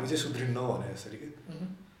 हामी चाहिँ सुध्रिन्नौँ भने जसरी कि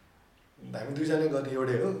हामी दुईजना गर्ने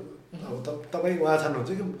एउटै हो। अब तपाईँ उहाँ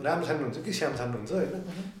छान्नुहुन्छ कि राम छान्नुहुन्छ कि श्याम छान्नुहुन्छ होइन,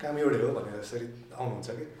 काम एउटै हो भनेर जसरी आउनुहुन्छ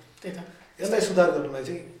कि। त्यही त यसलाई सुधार गर्नलाई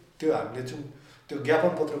चाहिँ त्यो हामीले जुन त्यो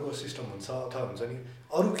ज्ञापन पत्रको सिस्टम हुन्छ अथवा हुन्छ नि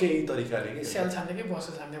अरू केही तरिकाले कि स्याल छान्ने कि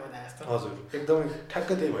बसो छान्ने भने जस्तो। हजुर एकदमै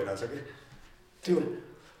ठ्याक्कै त्यही भइरहेछ कि त्यो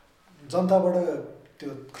जनताबाट त्यो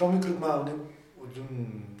क्रमिक रूपमा आउने जुन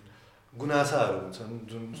गुनासाहरू हुन्छन्,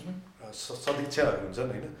 जुन सदिच्छाहरू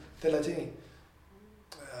हुन्छन् होइन, त्यसलाई चाहिँ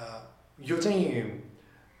यो चाहिँ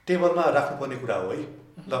टेबलमा राख्नुपर्ने कुरा हो है।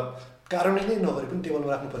 ल कार्यान्वयन नै नगरे पनि टेबलमा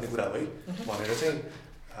राख्नुपर्ने कुरा हो है भनेर चाहिँ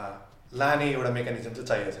लाने एउटा मेकानिजम चाहिँ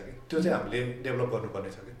चाहिएको छ कि त्यो चाहिँ हामीले डेभलप गर्नुपर्ने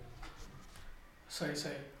छ कि। सही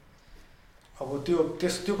सही। अब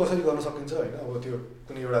त्यो कसरी गर्न सकिन्छ होइन, अब त्यो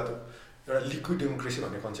कुनै एउटा लिक्विड डेमोक्रेसी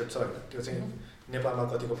भन्ने कन्सेप्ट छ होइन, त्यो चाहिँ नेपालमा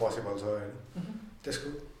कतिको पोसिबल छ होइन। त्यसको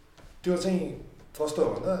त्यो चाहिँ कस्तो हो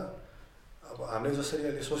भन्दा अब हामीले जसरी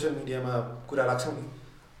अहिले सोसियल मिडियामा कुरा राख्छौँ नि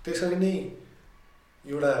त्यसरी नै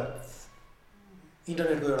एउटा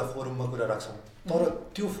इन्टरनेटको एउटा फोरममा कुरा राख्छौँ, तर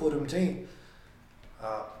त्यो फोरम चाहिँ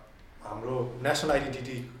हाम्रो नेसनल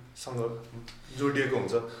आइडेन्टिटीसँग जोडिएको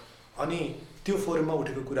हुन्छ अनि त्यो फोरममा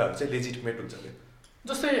उठेको कुराहरू चाहिँ लेजिटिमेट हुन्छ कि।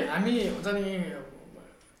 जस्तै हामी हुन्छ नि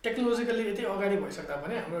टेक्नोलोजिकली यति अगाडि भइसक्दा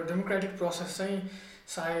पनि हाम्रो डेमोक्रेटिक प्रोसेस चाहिँ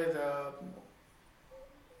सायद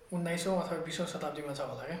 19औँ अथवा 20औँ शताब्दीमा छ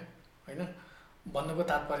होला क्या होइन। भन्नुको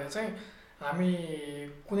तात्पर्य चाहिँ हामी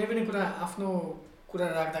कुनै पनि कुरा आफ्नो कुरा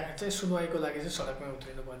राख्दाखेरि चाहिँ सुनवाईको लागि चाहिँ सडकमा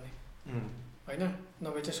उत्रिनु पर्ने होइन,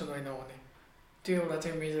 नभए चाहिँ सुनवाई नहुने, त्यो एउटा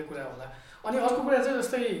चाहिँ मेजर कुरा होला। अनि अर्को कुरा चाहिँ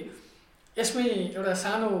जस्तै यसमै एउटा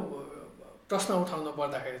सानो प्रश्न उठाउनु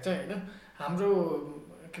पर्दाखेरि चाहिँ होइन, हाम्रो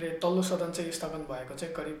के अरे तल्लो सदन चाहिँ स्थगन भएको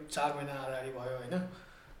चाहिँ करिब 4 महिना अगाडि भयो होइन।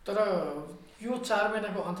 तर यो 4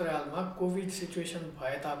 महिनाको अन्तरालमा कोभिड सिचुएसन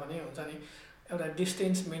भए तापनि हुन्छ नि एउटा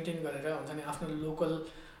डिस्टेन्स मेन्टेन गरेर हुन्छ नि आफ्नो लोकल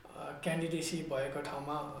क्यान्डिडेसी भएको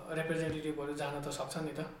ठाउँमा रिप्रेजेन्टेटिभहरू जान त सक्छ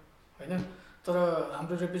नि त होइन। तर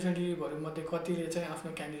हाम्रो रिप्रेजेन्टेटिभहरूमध्ये कतिले चाहिँ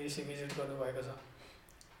आफ्नो क्यान्डिडेसी भिजिट गर्नुभएको छ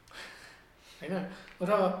होइन।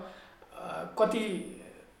 र कति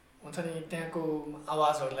हुन्छ नि त्यहाँको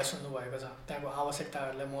आवाजहरूलाई सुन्नुभएको छ, त्यहाँको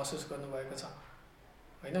आवश्यकताहरूलाई महसुस गर्नुभएको छ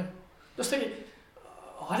होइन। जस्तै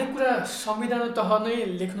हरेक कुरा संविधान तह नै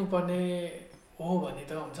लेख्नुपर्ने हो भने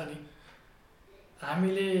त हुन्छ नि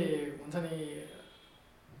हामीले हुन्छ नि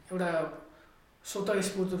एउटा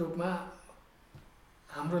स्वतःस्फूर्त रूपमा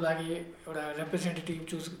हाम्रो लागि एउटा रिप्रेजेन्टेटिभ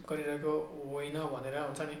चुज गरिरहेको होइन भनेर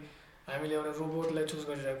हुन्छ नि हामीले एउटा रोबोटलाई चुज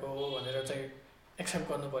गरिरहेको हो भनेर चाहिँ एक्सेप्ट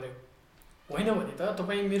गर्नु पर्यो। होइन भने त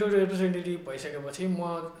तपाईँ मेरो रिप्रेजेन्टेटिभ भइसकेपछि म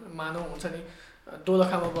मानौँ हुन्छ नि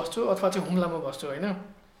दोलखामा बस्छु अथवा चाहिँ हुम्लामा बस्छु होइन।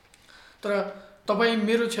 तर तपाईँ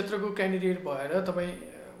मेरो क्षेत्रको क्यान्डिडेट भएर तपाईँ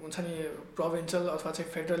हुन्छ नि प्रोभिन्सियल अथवा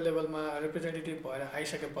चाहिँ फेडरल लेभलमा रिप्रेजेन्टेटिभ भएर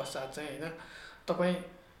आइसके पश्चात चाहिँ होइन तपाईँ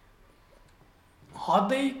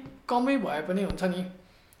हदै कमै भए पनि हुन्छ नि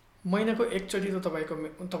महिनाको एकचोटि त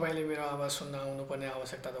तपाईँले मेरो आवाज सुन्न आउनुपर्ने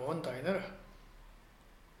आवश्यकता त हो नि त होइन र।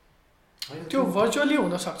 त्यो भर्चुअली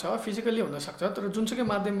हुनसक्छ, फिजिकल्ली हुनसक्छ, तर जुनसुकै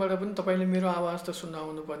माध्यमबाट पनि तपाईँले मेरो आवाज त सुन्न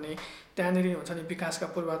आउनुपर्ने। त्यहाँनिर हुन्छ नि विकासका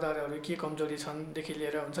पूर्वाधारहरू के कमजोरी छन्देखि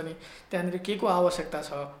लिएर हुन्छ नि त्यहाँनिर के को आवश्यकता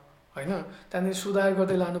छ होइन, त्यहाँनिर सुधार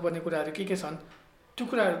गर्दै लानुपर्ने कुराहरू के छन् त्यो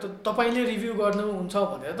कुराहरू त तपाईँले रिभ्यू गर्नुहुन्छ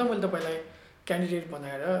भनेर त मैले तपाईँलाई क्यान्डिडेट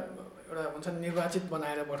बनाएर एउटा हुन्छ निर्वाचित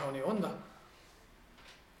बनाएर पठाउने हो नि त।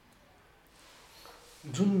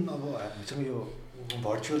 जुन अब हामीसँग यो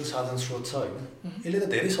भर्चुअल साधन स्रोत छ होइन, यसले त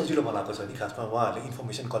धेरै सजिलो बनाएको छ नि खासमा। उहाँहरूले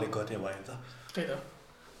इन्फर्मेसन कलेक्ट गर्ने भयो त त्यही त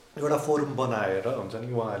एउटा फोरम बनाएर हुन्छ नि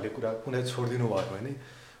उहाँहरूले कुरा कुनै छोडिदिनु भयो भने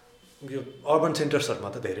यो अर्बन सेन्टर्सहरूमा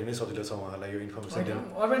त धेरै नै सजिलो छ उहाँलाई यो इन्फर्मेसन दिनु।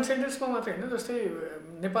 अर्बन सेन्टर्समा मात्रै होइन, जस्तै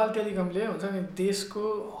नेपाल टेलिकमले हुन्छ नि देशको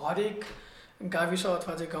हरेक गाविस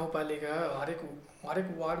अथवा चाहिँ गाउँपालिका हरेक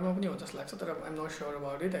वार्डमा पनि हो जस्तो लाग्छ, तर I'm not sure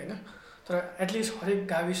about it होइन। तर एटलिस्ट हरेक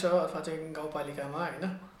गाविस अथवा चाहिँ गाउँपालिकामा होइन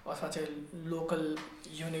अथवा चाहिँ लोकल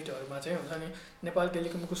युनिटहरूमा चाहिँ हुन्छ नि नेपाल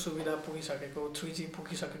टेलिकमको सुविधा पुगिसकेको 3G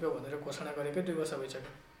पुगिसकेको भनेर घोषणा गरेकै 2 वर्ष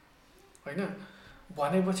भइसक्यो होइन।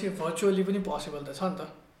 भनेपछि भर्चुअली पनि पोसिबल त छ नि त।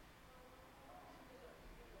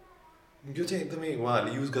 यो चाहिँ एकदमै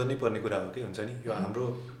उहाँहरूले युज गर्नै पर्ने कुरा हो कि हुन्छ नि। यो हाम्रो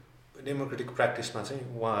डेमोक्रेटिक प्र्याक्टिसमा चाहिँ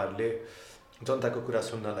उहाँहरूले जनताको कुरा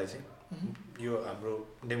सुन्नलाई चाहिँ यो हाम्रो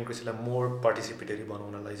डेमोक्रेसीलाई मोर पार्टिसिपेटरी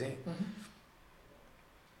बनाउनलाई चाहिँ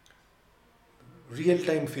रियल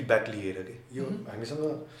टाइम फिडब्याक लिएर के यो हामीसँग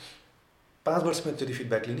 5 वर्षमा एकचोटि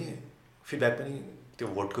फिडब्याक लिने, फिडब्याक पनि त्यो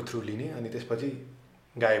भोटको थ्रु लिने अनि त्यसपछि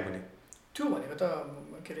गायब हुने। त्यो भनेको त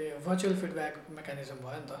के अरे भर्चुअल फिडब्याक मेकानिजम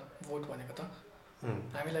भयो नि त भोट भनेको त।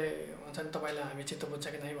 हामीलाई हुन्छ नि तपाईँलाई हामी चित्त बुझ्छ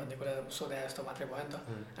कि नै भन्ने कुरा सोधे जस्तो मात्रै भयो नि त।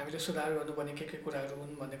 हामीले सुधार गर्नुपर्ने के कुराहरू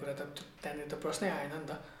हुन् भन्ने कुरा त त्यहाँनिर त प्रश्नै आएन नि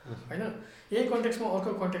त होइन। यही कन्टेक्स्टमा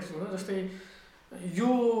अर्को कन्टेक्स्ट हुनु जस्तै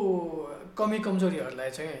यो कमी कमजोरीहरूलाई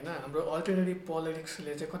चाहिँ होइन हाम्रो अल्टरनेटिभ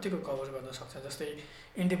पोलिटिक्सले चाहिँ कतिको कभर गर्न सक्छ। जस्तै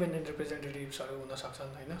इन्डिपेन्डेन्ट रिप्रेजेन्टेटिभ्सहरू हुन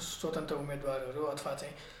सक्छन् होइन, स्वतन्त्र उम्मेदवारहरू अथवा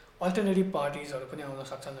चाहिँ अल्टरनेटिभ पार्टिजहरू पनि आउन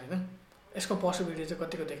सक्छन् होइन। यसको पोसिबिलिटी चाहिँ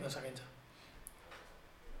कतिको देख्न सकिन्छ?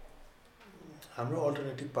 हाम्रो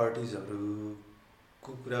अल्टरनेटिभ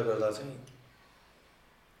पार्टिजहरूको कुरा गर्दा चाहिँ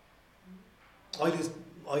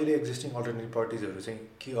अहिले एक्जिस्टिङ अल्टरनेटिभ पार्टिजहरू चाहिँ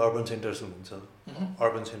के अर्बन सेन्टर्स हुनुहुन्छ,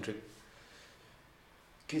 अर्बन सेन्ट्रिक,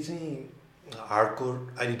 के चाहिँ हार्डकोर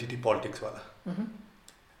आइडेन्टिटी पोलिटिक्सवाला।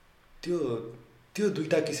 त्यो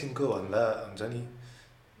दुईवटा किसिमको भन्दा हुन्छ नि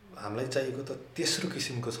हामीलाई चाहिएको त तेस्रो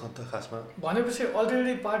किसिमको छ नि त खासमा। भनेपछि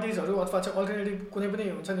अल्टरनेटिभ पार्टिजहरू अथवा चाहिँ अल्टरनेटिभ कुनै पनि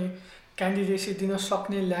हुन्छ नि क्यान्डिडेसी दिन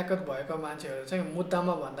सक्ने ल्याकत भएको मान्छेहरू चाहिँ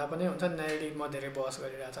मुद्दामा भन्दा पनि हुन्छ न्यारेटिभमा धेरै बहस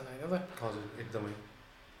गरिरहेछन् होइन त। हजुर एकदमै।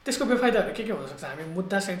 त्यसको बेफाइदाहरू के हुनसक्छ? हामी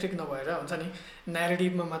मुद्दा सेन्ट्रिक नभएर हुन्छ नि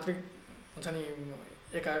न्यारेटिभमा मात्रै हुन्छ नि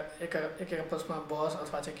एक आपसमा बहस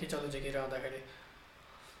अथवा चाहिँ खिचलो झिकिरहँदाखेरि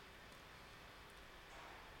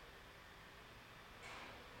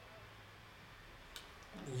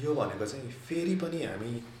यो भनेको चाहिँ फेरि पनि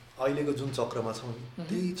हामी अहिलेको जुन चक्रमा छौँ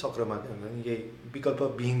त्यही चक्रमा के हुन्छ नि यही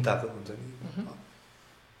विकल्पविहीनताको हुन्छ नि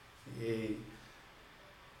यही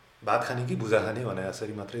भात खाने कि भुजा खाने भने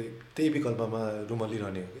जसरी मात्रै त्यही विकल्पमा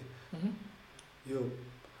रुमलिरहने हो कि। यो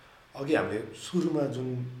अघि हामीले सुरुमा जुन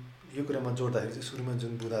यो कुरामा जोड्दाखेरि चाहिँ सुरुमा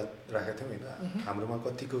जुन बुँदा राखेका थियौँ होइन, हाम्रोमा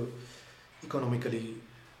कतिको इकोनोमिकली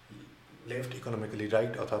लेफ्ट इकोनोमिकली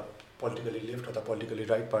राइट अथवा पोलिटिकली लेफ्ट अथवा पोलिटिकली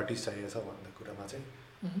राइट पार्टिज चाहिएको छ भन्ने कुरामा चाहिँ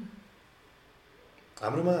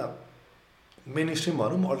हाम्रोमा मेन स्ट्रिम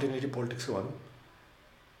भनौँ अल्टरनेटिभ पोलिटिक्सको भनौँ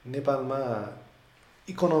नेपालमा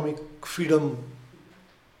इकोनोमिक फ्रिडम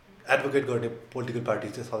एडभोकेट गर्ने पोलिटिकल पार्टी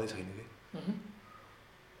चाहिँ सधैँ छैन कि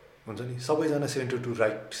हुन्छ नि सबैजना centre to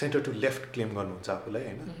right centre to left claim गर्नुहुन्छ आफूलाई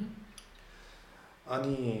होइन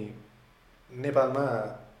अनि नेपालमा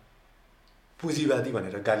पुँजीवादी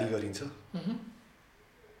भनेर गाली गरिन्छ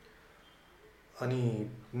अनि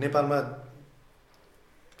नेपालमा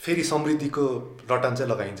फेरि समृद्धिको रटान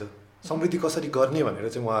चाहिँ लगाइन्छ समृद्धि कसरी गर्ने भनेर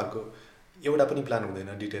चाहिँ उहाँहरूको एउटा पनि प्लान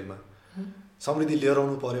हुँदैन डिटेलमा समृद्धि लिएर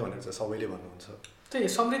आउनु पर्यो भनेर चाहिँ सबैले भन्नुहुन्छ त्यही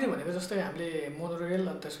समृद्धि भनेको जस्तै हामीले मोनोरेल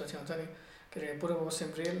अनि त्यसपछि हुन्छ नि के अरे पूर्व पश्चिम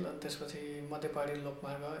रेल अनि त्यसपछि मध्य पहाडी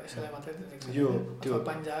लोकमार्ग यसैलाई मात्रै देख्छ यो त्यो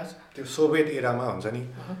पानीजहाज त्यो सोभियत एरामा हुन्छ नि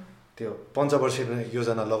त्यो पञ्चवर्षीय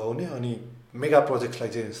योजना लगाउने अनि मेगा प्रोजेक्ट्सलाई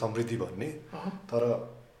चाहिँ समृद्धि भन्ने तर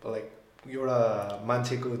लाइक एउटा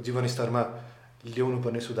मान्छेको जीवनस्तरमा ल्याउनु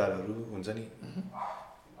पर्ने सुधारहरू हुन्छ नि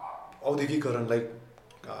औद्योगिकरणलाई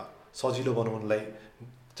सजिलो बनाउनलाई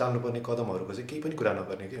चाल्नुपर्ने कदमहरूको चाहिँ केही पनि कुरा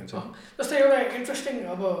नगर्ने के हुन्छ जस्तै एउटा इन्ट्रेस्टिङ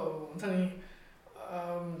अब हुन्छ नि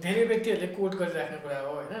धेरै व्यक्तिहरूले कोट गरिराख्ने कुरा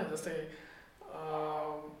हो होइन जस्तै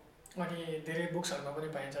अनि धेरै बुक्सहरूमा पनि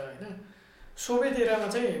पाइन्छ होइन सोभियत एरामा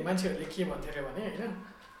चाहिँ मान्छेहरूले के भन्थे अरे भने होइन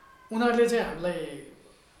उनीहरूले चाहिँ हामीलाई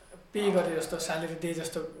पे गरे जस्तो स्यालेरी दिए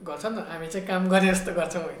जस्तो गर्छन् हामी चाहिँ काम गरे जस्तो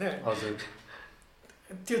गर्छौँ होइन हजुर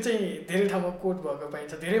त्यो चाहिँ धेरै ठाउँमा कोट भएको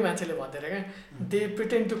पाइन्छ धेरै मान्छेले भन्थे अरे क्या they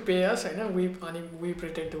pretend to pay us होइन वी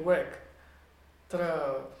प्रिटेन्ड टु वर्क तर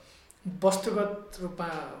वस्तुगत रूपमा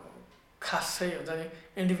खास चाहिँ हुन्छ नि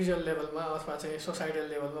इन्डिभिजुअल लेभलमा अथवा चाहिँ सोसाइटल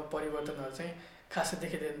लेभलमा परिवर्तनहरू चाहिँ खासै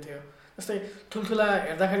देखिँदैन थियो जस्तै ठुल्ठुला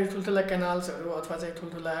हेर्दाखेरि ठुल्ठुला क्यानाल्सहरू अथवा चाहिँ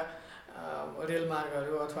ठुल्ठुला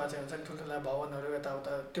रेलमार्गहरू अथवा चाहिँ हुन्छ नि ठुल्ठुला भवनहरू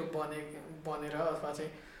यताउता त्यो बनेर अथवा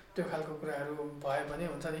चाहिँ त्यो खालको कुराहरू भयो भने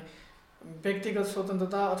हुन्छ नि व्यक्तिगत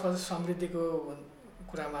स्वतन्त्रता अथवा समृद्धिको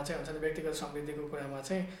कुरामा चाहिँ हुन्छ नि व्यक्तिगत समृद्धिको कुरामा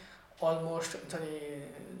चाहिँ अलमोस्ट हुन्छ नि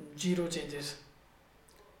जिरो चेन्जेस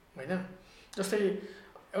होइन जस्तै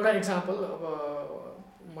एउटा इक्जाम्पल अब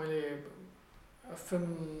मैले फिल्म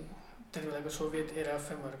त्यति बेलाको सोभियत एरा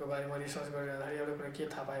फिल्महरूको बारेमा रिसर्च गरिरहँदाखेरि एउटा कुरा के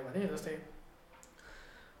थाहा पाएँ भने जस्तै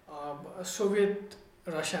सोभियत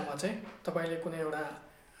रसियामा चाहिँ तपाईँले कुनै एउटा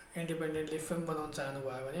इन्डिपेन्डेन्टली फिल्म बनाउन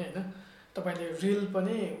चाहनुभयो भने होइन तपाईँले रिल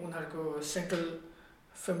पनि उनीहरूको सेन्ट्रल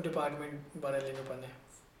फिल्म डिपार्टमेन्टबाट लिनुपर्ने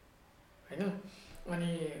होइन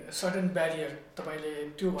अनि सर्टेन ब्यारियर तपाईँले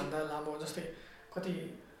त्योभन्दा लामो जस्तै कति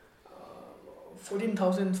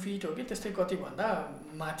 14,000 फिट हो कि त्यस्तै कति भन्दा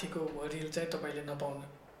माथिको रिल चाहिँ तपाईँले नपाउनु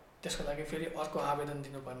त्यसको लागि फेरि अर्को आवेदन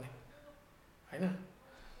दिनुपर्ने होइन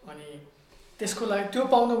अनि त्यसको लागि त्यो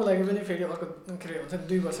पाउनुको लागि पनि फेरि अर्को के अरे हुन्छ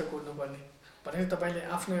 2 वर्ष कुर्नुपर्ने भनेपछि तपाईँले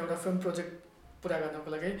आफ्नो एउटा फिल्म प्रोजेक्ट पुरा गर्नको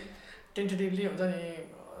लागि टेन्टेटिभली हुन्छ नि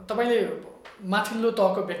तपाईँले माथिल्लो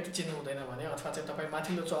तहको व्यक्ति चिन्नु हुँदैन भने अथवा चाहिँ तपाईँ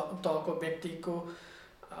माथिल्लो तहको व्यक्तिको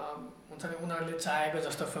हुन्छ नि उनीहरूले चाहेको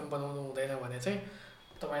जस्तो फिल्म बनाउनु हुँदैन भने चाहिँ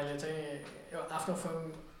तपाईँले चाहिँ आफ्नो फिल्म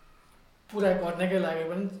पुरा गर्नकै लागि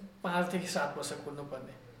पनि 5 देखि 7 वर्ष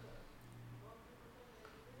कुर्नुपर्ने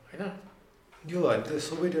होइन यो हामी त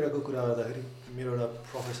सोभियत एराको कुरा गर्दाखेरि मेरो एउटा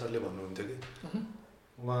प्रोफेसरले भन्नुहुन्थ्यो कि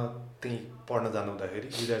उहाँ त्यहीँ पढ्न जानु हुँदाखेरि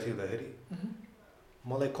विद्यार्थी हुँदाखेरि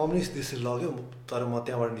मलाई कम्युनिस्ट देश लग्यो तर म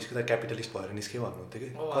त्यहाँबाट निस्किँदा क्यापिटलिस्ट भएर निस्केँ भन्नुहुन्थ्यो कि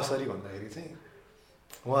कसरी भन्दाखेरि चाहिँ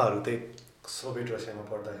उहाँहरू त्यही सोभियत रसियामा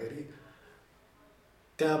पढ्दाखेरि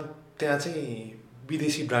त्यहाँ चाहिँ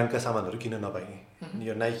विदेशी ब्रान्डका सामानहरू किन्न नपाइने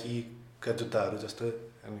यो नाइकीका जुत्ताहरू जस्तो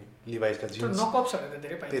अनि लिभाइसका जिन्स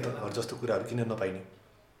त्यही त जस्तो कुराहरू किन्न नपाइने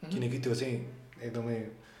किनकि त्यो चाहिँ एकदमै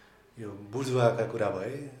यो बुर्जुवाका कुरा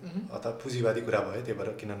भए अथवा पुँजीवादी कुरा भए त्यही भएर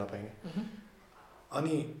किन्न नपाइने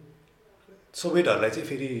अनि सोभियतहरूलाई चाहिँ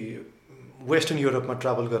फेरि वेस्टर्न युरोपमा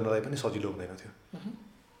ट्राभल गर्नलाई पनि सजिलो हुँदैन थियो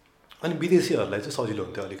अनि विदेशीहरूलाई चाहिँ सजिलो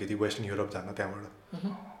हुन्थ्यो अलिकति वेस्टर्न युरोप जान त्यहाँबाट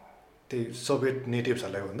त्यही सोभियत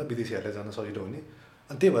नेटिभ्सहरूलाई भन्दा विदेशीहरूलाई जान सजिलो हुने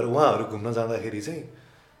अनि त्यही भएर उहाँहरू घुम्न जाँदाखेरि चाहिँ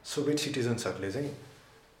सोभियत सिटिजन्सहरूले चाहिँ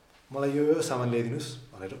मलाई यो सामान ल्याइदिनुहोस्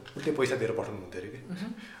भनेर उल्टै पैसा दिएर पठाउनु हुन्थ्यो अरे कि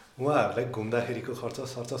उहाँहरूलाई घुम्दाखेरिको खर्च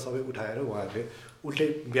सर्च सबै उठाएर उहाँहरूले उल्टै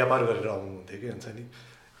व्यापार गरेर आउनुहुन्थ्यो कि हुन्छ नि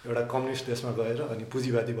एउटा कम्युनिस्ट देशमा गएर अनि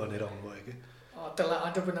पुँजीवादी बनेर आउनुभयो कि त्यसलाई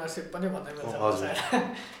अन्टरप्रिनरसिप पनि भन्दै मिल्छ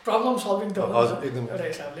प्रब्लम सल्भिङ त हो एकदम एउटा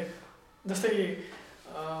हिसाबले जस्तै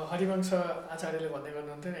हरिवंश आचार्यले भन्दै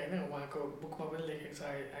गर्नुहुन्थ्यो नि होइन उहाँको बुकमा पनि लेखेको छ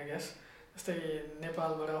आई गेस जस्तै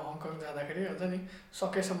नेपालबाट हङकङ जाँदाखेरि हुन्छ नि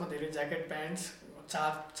सकेसम्म धेरै ज्याकेट प्यान्ट्स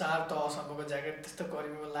चार तहसम्मको ज्याकेट त्यस्तो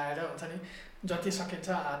गर्मीमा लगाएर हुन्छ नि जति सकिन्छ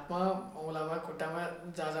हातमा औँलामा खुट्टामा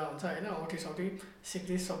जहाँ हुन्छ होइन औँठी सौठी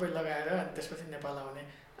सिक्री सबै लगाएर अनि त्यसपछि नेपाल आउने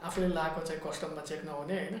आफूले लगाएको चाहिँ कस्टममा चेक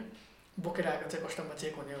नहुने होइन बोकेर आएको चाहिँ कस्टममा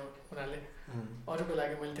चेक हुने हो उनीहरूले अरूको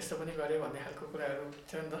लागि मैले त्यस्तो पनि गरेँ भन्ने खालको कुराहरू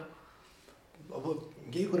थियो नि त अब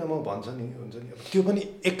यही कुरामा भन्छ नि हुन्छ नि अब त्यो पनि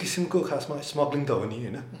एक किसिमको खासमा स्मग्लिङ त हो नि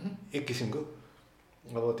होइन एक किसिमको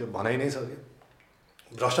अब त्यो भनाइ नै छ कि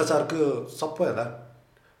भ्रष्टाचारको सबैभन्दा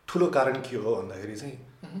ठुलो कारण के हो भन्दाखेरि चाहिँ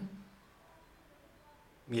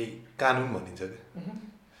यही कानुन भनिन्छ क्या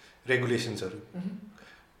रेगुलेसन्सहरू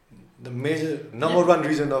the major number 1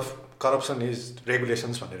 reason of corruption is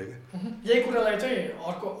regulations भनेर क्या यही कुरालाई चाहिँ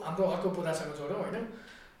हाम्रो अर्को बुदासँग जोडौँ होइन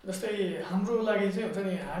जस्तै हाम्रो लागि चाहिँ हुन्छ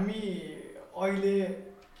नि हामी अहिले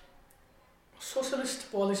सोसलिस्ट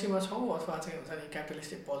पोलिसीमा छौँ अथवा चाहिँ हुन्छ नि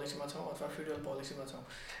क्यापिटलिस्टिक पोलिसीमा छौँ अथवा फ्युडल पोलिसीमा छौँ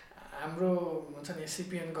हाम्रो हुन्छ नि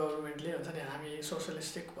सिपिएन गभर्मेन्टले हुन्छ नि हामी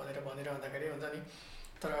सोसलिस्टिक भनेर भनिरहँदाखेरि हुन्छ नि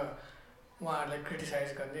तर उहाँहरूलाई क्रिटिसाइज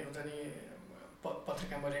गर्ने हुन्छ नि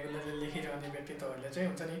पत्रिकामा रेगुलरली लेखिरहने व्यक्तित्वहरूले चाहिँ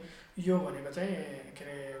हुन्छ नि यो भनेको चाहिँ के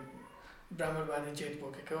अरे ब्राह्मणवादी जेट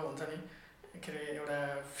बोकेको हुन्छ नि के अरे एउटा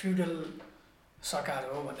फ्युडल सरकार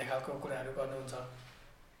हो भन्ने खालको कुराहरू गर्नुहुन्छ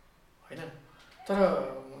होइन तर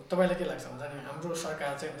तपाईँलाई के लाग्छ हुन्छ नि हाम्रो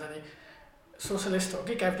सरकार चाहिँ हुन्छ नि सोसलिस्ट हो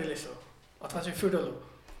कि क्यापिटलिस्ट हो अथवा चाहिँ फ्युडल हो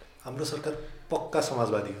हाम्रो सरकार पक्का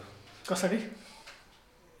समाजवादी हो कसरी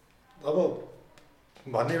अब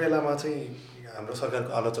भन्ने बेलामा चाहिँ हाम्रो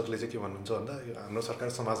सरकारको आलोचकले चाहिँ के भन्नुहुन्छ भन्दा हाम्रो सरकार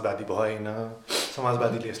समाजवादी भएन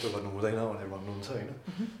समाजवादीले यस्तो गर्नु हुँदैन भनेर भन्नुहुन्छ होइन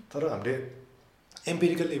तर हामीले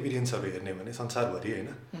एम्पिरिकल एभिडेन्सहरू हेर्ने भने संसारभरि होइन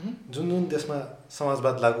जुन जुन देशमा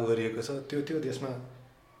समाजवाद लागू गरिएको छ त्यो देशमा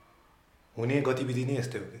हुने गतिविधि नै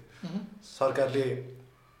यस्तै हो कि सरकारले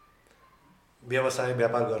व्यवसाय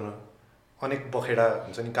व्यापार गर्न अनेक बखेडा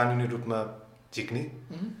हुन्छ नि कानुनी रूपमा झिक्ने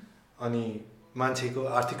अनि मान्छेको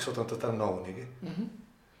आर्थिक स्वतन्त्रता नहुने के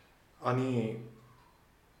अनि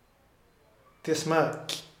त्यसमा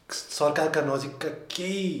सरकारका नजिकका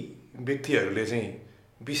केही व्यक्तिहरूले चाहिँ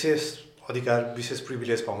विशेष अधिकार विशेष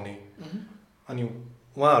प्रिभिलेज पाउने अनि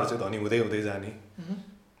उहाँहरू चाहिँ धनी हुँदै हुँदै जाने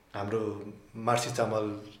हाम्रो मार्सी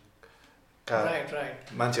चामलका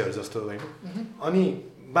मान्छेहरू जस्तो होइन अनि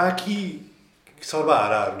बाँकी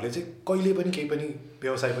सर्वहाराहरूले चाहिँ कहिले पनि केही पनि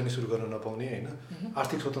व्यवसाय पनि सुरु गर्न नपाउने होइन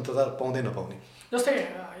आर्थिक स्वतन्त्रता पाउँदै नपाउने जस्तै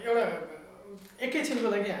एउटा एकैछिनको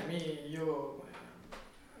लागि हामी यो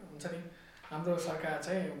हुन्छ नि हाम्रो सरकार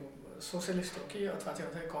चाहिँ सोसलिस्ट हो कि अथवा चाहिँ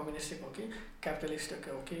हुन्छ कम्युनिस्टिक हो कि क्यापिटलिस्ट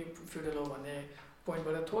हो कि फ्युडल हो भन्ने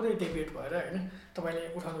पोइन्टबाट थोरै डिबेट भएर होइन तपाईँले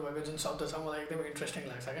उठाउनु भएको जुन शब्द छ मलाई एकदमै इन्ट्रेस्टिङ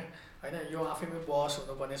लाग्छ क्या होइन यो आफैमै बहस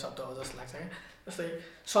हुनुपर्ने शब्द हो जस्तो लाग्छ क्या जस्तै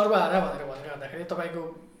सर्वहारा भनेर भनिरहँदाखेरि तपाईँको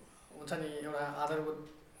हुन्छ नि एउटा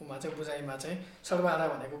आधारभूतमा चाहिँ बुझाइमा चाहिँ सर्वहारा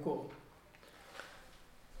भनेको को हो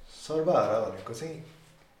सर्वहारा भनेको चाहिँ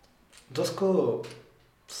जसको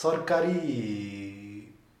सरकारी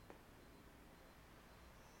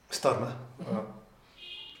स्तरमा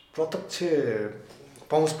प्रत्यक्ष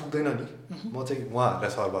पहुँच पुग्दैन नि म चाहिँ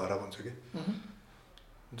उहाँहरूलाई सर्वहारा भन्छु कि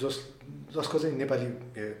जसको चाहिँ नेपाली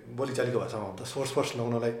बोलीचालीको भाषामा भन्दा सोर्स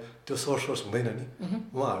लाउनलाई त्यो सोर्स हुँदैन नि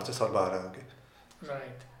उहाँहरू चाहिँ सर्वहारा हो कि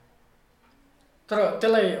राइट तर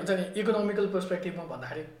त्यसलाई हुन्छ नि इकोनोमिकल पर्सपेक्टिभमा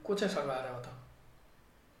भन्दाखेरि को चाहिँ सर्वहारा हो त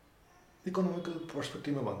इकोनोमिकल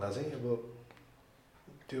पर्सपेक्टिभमा भन्दा चाहिँ अब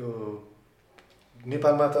त्यो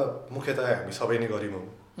नेपालमा त मुख्यतया हामी सबै नै गरिब हौँ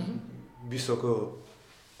विश्वको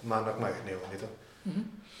मानकमा हेर्ने हो भने त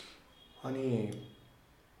अनि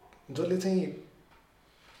जसले चाहिँ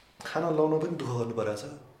खाना लाउन पनि दुःख गर्नु परेको छ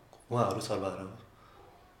उहाँहरू सर्वहारा हो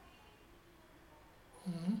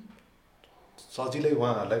सजिलै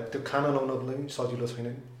उहाँहरूलाई त्यो खाना लाउनको लागि सजिलो छैन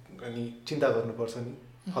अनि चिन्ता गर्नुपर्छ नि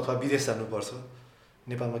अथवा विदेश जानुपर्छ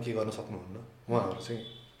नेपालमा के गर्न सक्नुहुन्न उहाँहरू चाहिँ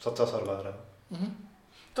सच्चा सर्वहारा हो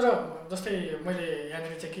तर जस्तै मैले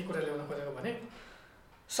यहाँनिर चाहिँ के कुरा ल्याउन खोजेको भने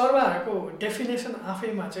सर्वहाराको डेफिनेसन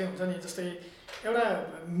आफैमा चाहिँ हुन्छ नि जस्तै एउटा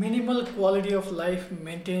minimal quality of life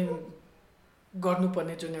maintain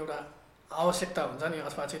गर्नुपर्ने जुन एउटा आवश्यकता हुन्छ नि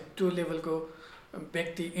अथवा चाहिँ त्यो लेभलको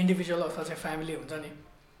व्यक्ति इन्डिभिजुअल अथवा चाहिँ फ्यामिली हुन्छ नि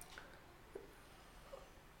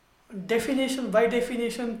बाई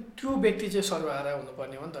डेफिनेसन त्यो व्यक्ति चाहिँ सर्वहारा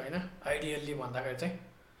हुनुपर्ने हो नि त होइन आइडियल्ली भन्दाखेरि चाहिँ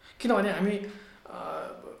किनभने हामी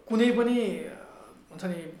कुनै पनि हुन्छ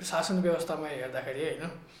नि शासन व्यवस्थामा हेर्दाखेरि होइन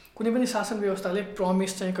कुनै पनि शासन व्यवस्थाले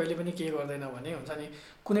प्रमिस चाहिँ कहिले पनि के गर्दैन भने हुन्छ नि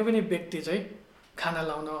कुनै पनि व्यक्ति चाहिँ खाना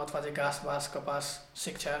लाउन अथवा चाहिँ घाँस बाँस कपास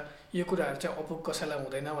शिक्षा यो कुराहरू चाहिँ अपुग कसैलाई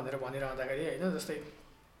हुँदैन भनेर भनिरहँदाखेरि होइन जस्तै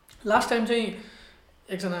लास्ट टाइम चाहिँ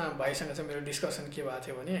एकजना भाइसँग चाहिँ मेरो डिस्कसन के भएको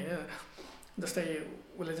थियो भने होइन जस्तै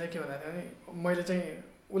उसले चाहिँ के भन्दाखेरि मैले चाहिँ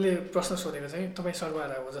उसले प्रश्न सोधेको चाहिँ तपाईँ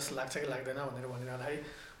सर्वहारा हो जस्तो लाग्छ कि लाग्दैन भनेर भनिरहँदाखेरि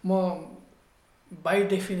म बाई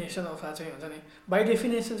डेफिनेसन अथवा चाहिँ हुन्छ नि बाई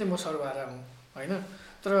डेफिनेसन चाहिँ म सर्वहारा हुँ होइन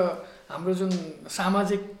तर हाम्रो जुन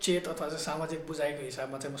सामाजिक चेत अथवा चाहिँ सामाजिक बुझाइको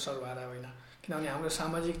हिसाबमा चाहिँ म सर्वहारा होइन किनभने हाम्रो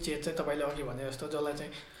सामाजिक चेत चाहिँ तपाईँले अघि भने जस्तो जसलाई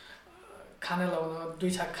चाहिँ खाना लाउन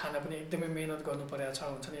 2 छाक खाना पनि एकदमै मेहनत गर्नु परेको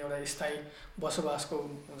छ हुन्छ नि एउटा स्थायी बसोबासको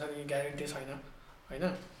हुन्छ नि ग्यारेन्टी छैन होइन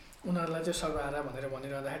उनीहरूलाई चाहिँ सर्वहारा भनेर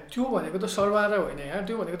भनिरहँदाखेरि त्यो भनेको त सर्वहारा होइन यार,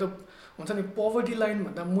 त्यो भनेको त हुन्छ नि पोभर्टी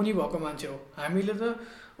लाइनभन्दा मुनि भएको मान्छे हो। हामीले त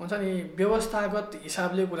हुन्छ नि व्यवस्थागत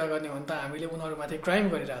हिसाबले कुरा गर्ने हो भने त हामीले उनीहरूमाथि क्राइम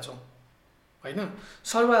गरिरहेछौँ होइन।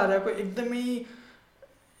 सर्वहाराको एकदमै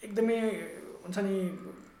एकदमै हुन्छ नि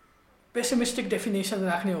पेसिमिस्टिक डेफिनेसन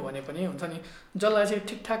राख्ने हो भने पनि हुन्छ नि जसलाई चाहिँ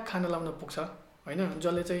ठिकठाक खाना लाउन पुग्छ होइन,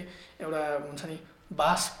 जसले चाहिँ एउटा हुन्छ नि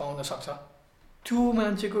बास पाउन सक्छ, त्यो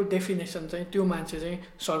मान्छेको डेफिनेसन चाहिँ त्यो मान्छे चाहिँ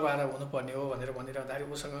सर्वहारा हुनुपर्ने हो भनेर भनिरहँदाखेरि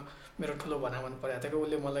उसँग मेरो ठुलो भनामन परेको थियो।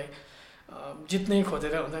 उसले मलाई जित्नै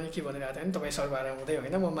खोजेर हुन्छ नि के भनिरहेको थियो भने तपाईँ सर्वहारा हुँदै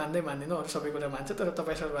होइन, म मान्दिनँ अरू सबै कुरा मान्छ तर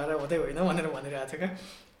तपाईँ सर्वहारा हुँदै होइन भनेर भनिरहेको थियो क्या।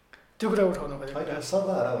 त्यो कुरा उठाउनु खोजेको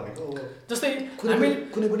सर्वहारा भनेको जस्तै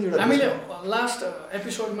हामीले लास्ट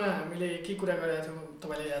एपिसोडमा हामीले के कुरा गरेका थियौँ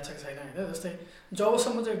तपाईँलाई याद छ कि छैन होइन। जस्तै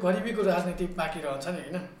जबसम्म चाहिँ गरिबीको राजनीति बाँकी रहन्छ नि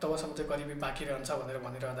होइन, तबसम्म चाहिँ गरिबी बाँकी रहन्छ भनेर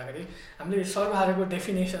भनिरहँदाखेरि हामीले सर्वहाराको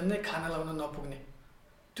डेफिनेसन नै खाना लाउन नपुग्ने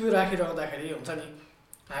त्यो राखिरहँदाखेरि हुन्छ नि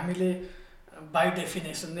हामीले बाई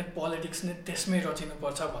डेफिनेसन नै पोलिटिक्स नै त्यसमै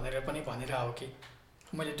रचिनुपर्छ भनेर पनि भनिरहेको हो कि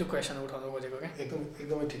मैले त्यो क्वेसन उठाउनु खोजेको क्या।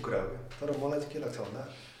 एकदमै ठिक कुरा हो क्या। तर मलाई चाहिँ के लाग्छ भन्दा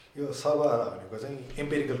यो सर्वहारा भनेको चाहिँ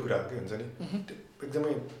एम्पेरिकल कुरा हो कि हुन्छ नि,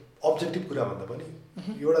 एकदमै अब्जेक्टिभ कुरा भन्दा पनि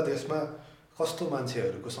एउटा देशमा कस्तो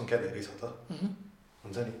मान्छेहरूको सङ्ख्या धेरै छ त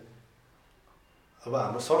हुन्छ नि। अब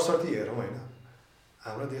हाम्रो सरसर्ती हेरौँ होइन,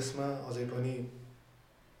 हाम्रो देशमा अझै पनि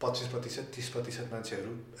 25% 30%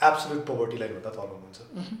 मान्छेहरू एब्सोल्युट पोभर्टी लाइनभन्दा तल हुनुहुन्छ,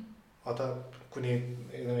 अथवा कुनै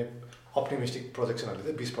एकदमै अप्टिमिस्टिक प्रोजेक्सनहरूले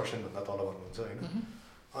चाहिँ 20% भन्दा तल भन्नुहुन्छ होइन।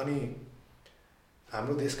 अनि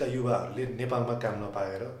हाम्रो देशका युवाहरूले नेपालमा काम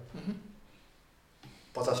नपाएर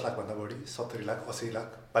 50 लाखभन्दा बढी 70 लाख 80 लाख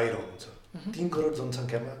बाहिर हुनुहुन्छ। 3 करोड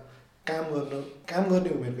जनसङ्ख्यामा काम गर्ने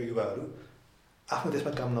उमेरको युवाहरू आफ्नो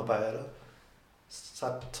देशमा काम नपाएर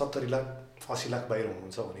 70 लाख 80 लाख बाहिर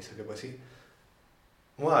हुनुहुन्छ भनिसकेपछि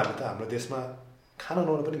उहाँहरूले त हाम्रो देशमा खाना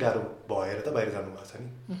नुहाउन पनि गाह्रो भएर त बाहिर जानुभएको छ नि।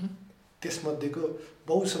 त्यसमध्येको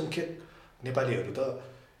बहुसङ्ख्यक नेपालीहरू त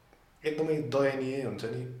एकदमै दयनीय हुन्छ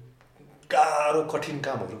नि, गाह्रो कठिन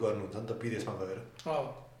कामहरू गर्नुहुन्छ नि त विदेशमा गएर।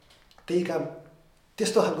 त्यही काम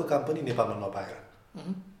त्यस्तो खालको काम पनि नेपालमा नपाएर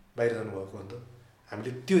बाहिर जानुभएको हो नि त।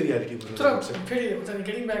 हामीले त्यो रियालिटी तर फेरि हुन्छ नि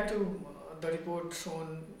getting back to the report soon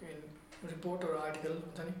in report र आर्टिकल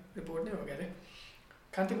हुन्छ नि रिपोर्ट नै हो क्या अरे।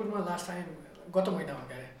 कान्तिपुरमा लास्ट टाइम गत महिना हो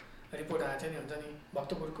क्या अरे रिपोर्ट आएको थियो नि हुन्छ नि,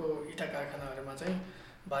 भक्तपुरको इँटा कारखानाहरूमा चाहिँ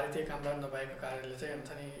भारतीय कामदार नभएको कारणले चाहिँ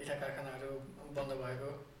हुन्छ नि इँटा कारखानाहरू बन्द भएको,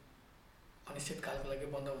 अनिश्चितकालको लागि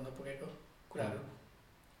बन्द हुन पुगेको कुराहरू।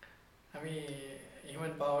 हामी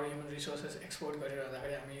human power human resources export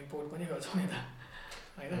गरिरहँदाखेरि हामी इम्पोर्ट पनि गर्छौँ नि त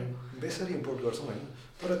होइन, बेसरी इम्पोर्ट गर्छौँ होइन।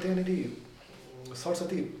 तर त्यहाँनिर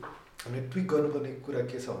सरस्वती हामीले ट्विक गर्नुपर्ने कुरा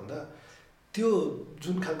के छ भन्दा त्यो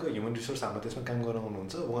जुन खालको ह्युमन रिसोर्स हाम्रो देशमा काम गर्न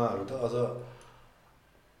आउनुहुन्छ उहाँहरू त अझ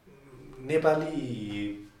नेपाली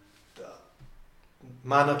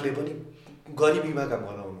मानकले पनि गरिबीमा काम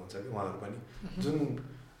गर्न आउनुहुन्छ कि उहाँहरू पनि। जुन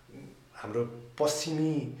हाम्रो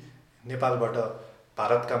पश्चिमी नेपालबाट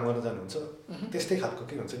भारत काम गर्न जानुहुन्छ त्यस्तै खालको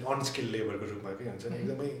के हुन्छ नि अनस्किल्ड लेबरको रूपमा के हुन्छ नि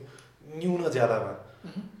एकदमै न्यून ज्यालामा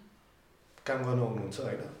काम गर्न आउनुहुन्छ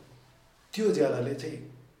होइन। त्यो ज्यालाले चाहिँ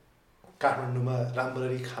काठमाडौँमा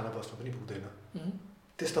राम्ररी खाना बस्न पनि पुग्दैन,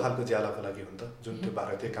 त्यस्तो खालको ज्यालाको लागि हो नि त जुन त्यो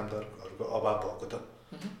भारतीय कामदारहरूको अभाव भएको त।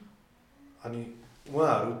 अनि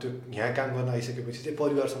उहाँहरू त्यो यहाँ काम गर्न आइसकेपछि चाहिँ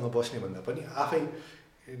परिवारसँग बस्ने भन्दा पनि आफै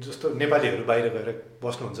जस्तो नेपालीहरू बाहिर गएर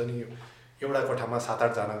बस्नुहुन्छ नि एउटा कोठामा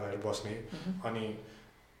 7-8 जना गएर बस्ने, अनि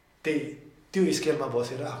त्यो स्केलमा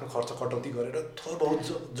बसेर आफ्नो खर्च कटौती गरेर थोर बहुत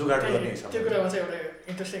जुगाड गर्ने हिसाबले। त्यो कुरामा चाहिँ एउटा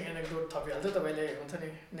इन्ट्रेस्टिङ एनेक्डोट थपिहाल्छ। तपाईँले हुन्छ नि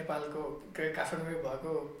नेपालको काठमाडौँ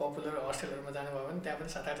भएको पपुलर हस्टेलहरूमा जानुभयो भने त्यहाँ पनि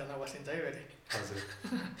 7-8 जना बसिन्छ है फेरि हजुर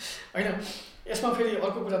होइन। यसमा फेरि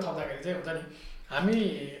अर्को कुरा थप्दाखेरि चाहिँ हुन्छ नि हामी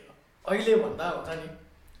अहिले भन्दा हुन्छ नि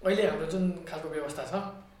अहिले हाम्रो जुन खालको व्यवस्था छ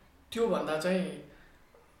त्योभन्दा चाहिँ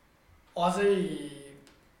अझै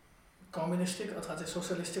कम्युनिस्टिक अथवा चाहिँ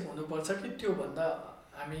सोसलिस्टिक हुनुपर्छ कि त्योभन्दा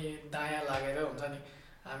हामी दायाँ लागेर हुन्छ नि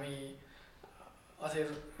हामी अझै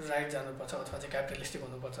राइट जानुपर्छ अथवा चाहिँ क्यापिटलिस्टिक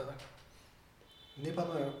हुनुपर्छ त?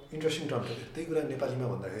 नेपालमा इन्ट्रेस्टिङ टर्म छ त्यही कुरा नेपालीमा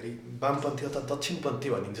भन्दाखेरि वामपन्थी अथवा दक्षिणपन्थी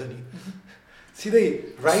भनिन्छ नि, सिधै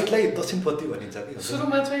राइटलाई दक्षिणपन्थी भनिन्छ कि।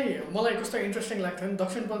 सुरुमा चाहिँ मलाई कस्तो इन्ट्रेस्टिङ लाग्थ्यो नि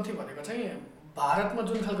दक्षिणपन्थी भनेको चाहिँ भारतमा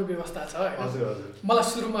जुन खालको व्यवस्था छ होइन,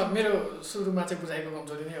 मलाई मेरो सुरुमा चाहिँ बुझाइको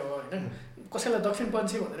कमजोरी नै हो होइन। कसैलाई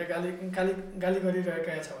दक्षिणपन्थी भनेर गाली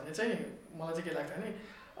गरिरहेका छ भने चाहिँ मलाई चाहिँ के लाग्थ्यो नि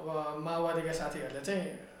अब माओवादीका साथीहरूले चाहिँ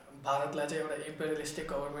भारतलाई चाहिँ एउटा इम्पेरियलिस्टिक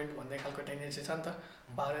गभर्मेन्ट भन्ने खालको टेन्डेन्सी छ नि त,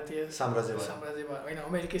 भारतीय साम्राज्यवाद होइन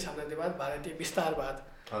अमेरिकी साम्राज्यवाद भारतीय विस्तारवाद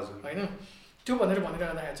होइन। त्यो भनेर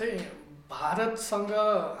भनिरहँदाखेरि चाहिँ भारतसँग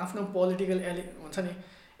आफ्नो पोलिटिकल हुन्छ नि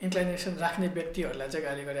इन्क्लाइनेसन राख्ने व्यक्तिहरूलाई चाहिँ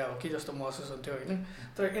गाली गरे हो कि जस्तो महसुस हुन्थ्यो होइन।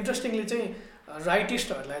 तर इन्ट्रेस्टिङली चाहिँ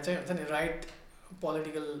राइटिस्टहरूलाई चाहिँ हुन्छ नि राइट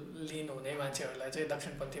पोलिटिकल लिन हुने मान्छेहरूलाई चाहिँ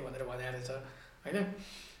दक्षिणपन्थी भनेर भने रहेछ होइन।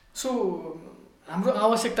 सो हाम्रो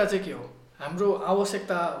आवश्यकता चाहिँ के हो? हाम्रो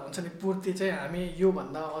आवश्यकता हुन्छ नि पूर्ति चाहिँ हामी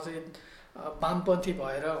योभन्दा अझै वामपन्थी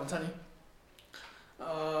भएर हुन्छ नि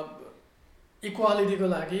इक्वालिटीको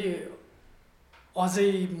लागि अझै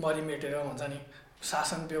मरिमेटेर हुन्छ नि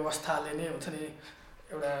शासन व्यवस्थाले नै हुन्छ नि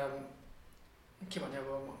एउटा के भने अब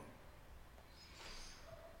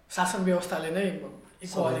शासन व्यवस्थाले नै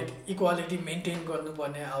इक्वालिटी मेन्टेन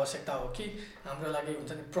गर्नुपर्ने आवश्यकता हो कि हाम्रो लागि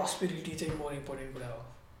हुन्छ नि प्रस्पेरिटी चाहिँ मोर इम्पोर्टेन्ट कुरा हो?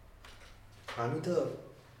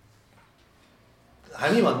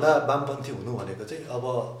 हामीभन्दा वामपन्थी हुनु भनेको चाहिँ अब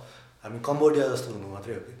हामी कम्बोडिया जस्तो हुनु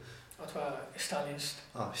मात्रै हो कि अथवा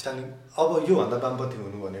स्टालिन अब योभन्दा वामपन्थी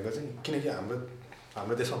हुनु भनेको चाहिँ किनकि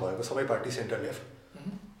हाम्रो देशमा भएको सबै पार्टी सेन्टर लेफ्ट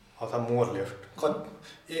अथवा मोर लेफ्ट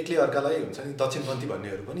एकले अर्कालाई हुन्छ नि दक्षिणपन्थी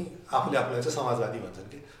भन्नेहरू पनि आफूले आफूलाई चाहिँ समाजवादी भन्छन्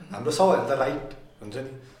कि हाम्रो सबैभन्दा त राइट हुन्छ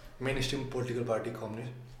नि mainstream political party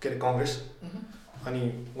Congress अनि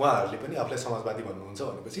उहाँहरूले पनि आफूलाई समाजवादी भन्नुहुन्छ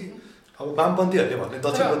भनेपछि अब वामपन्थीहरूले भन्ने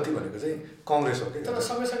दक्षिणपन्थी भनेको चाहिँ कङ्ग्रेस हो कि। तर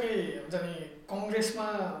सँगसँगै हुन्छ नि कङ्ग्रेसमा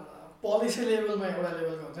पोलिसी लेभलमा एउटा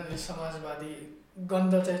लेभलको हुन्छ नि समाजवादी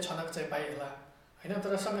गन्ध चाहिँ छनक चाहिँ पाइएला होइन।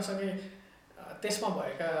 तर सँगसँगै त्यसमा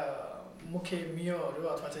भएका मुख्य मियोहरू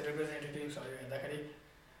अथवा चाहिँ रिप्रेजेन्टेटिभ्सहरू हेर्दाखेरि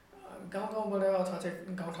गाउँबाट अथवा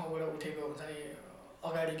चाहिँ गाउँठाउँबाट उठेको हुन्छ नि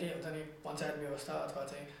अगाडिकै हुन्छ नि पञ्चायत व्यवस्था अथवा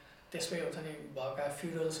चाहिँ त्यसमै हुन्छ नि भएका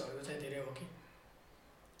फ्युडल्सहरू चाहिँ धेरै हो कि?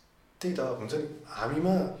 त्यही त हुन्छ नि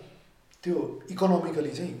हामीमा त्यो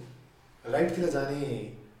इकोनोमिकली चाहिँ राइटतिर जाने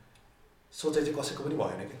सोचाइ चाहिँ कसैको पनि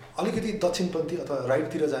भएन कि। अलिकति दक्षिणपन्थी अथवा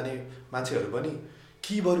राइटतिर जाने मान्छेहरू पनि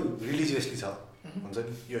कि बरु रिलिजियसली छ हुन्छ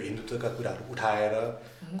नि यो हिन्दुत्वका कुराहरू उठाएर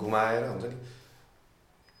घुमाएर हुन्छ नि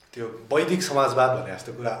त्यो वैदिक समाजवाद भने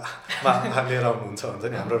जस्तो कुरामा लिएर आउनुहुन्छ हुन्छ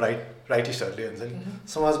नि हाम्रो राइटिस्टहरूले हुन्छ नि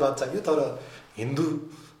समाजवाद चाहियो तर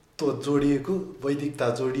हिन्दुत्व जोडिएको वैदिकता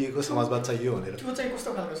जोडिएको समाजवाद चाहियो भनेर। त्यो चाहिँ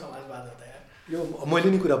कस्तो खालको समाजवाद हो त यार? यो मैले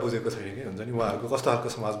नि कुरा बुझेको छैन कि हुन्छ नि उहाँहरूको कस्तो खालको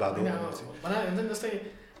समाजवाद हो भनेर चाहिँ हुन्छ नि जस्तै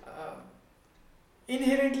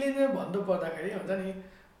इनहेरेन्टली नै भन्नु पर्दाखेरि हुन्छ नि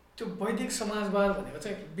त्यो वैदिक समाजवाद भनेको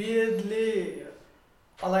चाहिँ वेदले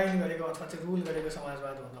अलाइन गरेको अथवा चाहिँ रुल गरेको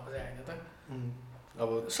समाजवाद भन्न खोजे होइन त अब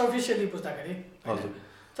सफिसियन्टली बुझ्दाखेरि।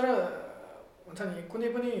 तर हुन्छ नि कुनै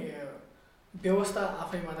पनि व्यवस्था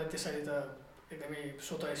आफैमा त त्यसरी त एकदमै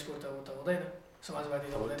स्वतःस्फूर्त त हुँदैन समाजवादी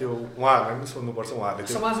त हुँदैन। त्यो उहाँहरूलाई पनि सोध्नुपर्छ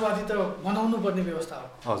उहाँहरूले समाजवादी त बनाउनु पर्ने व्यवस्था हो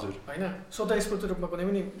हजुर होइन। स्वतःस्फूर्त रूपमा कुनै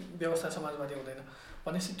पनि व्यवस्था समाजवादी हुँदैन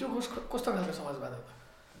भनेपछि त्यो कस्तो खालको समाजवाद हो त?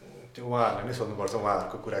 त्यो उहाँहरूलाई नै सोध्नुपर्छ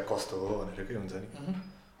उहाँहरूको कुरा कस्तो हो भनेर के हुन्छ नि।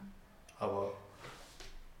 अब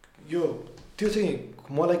यो त्यो चाहिँ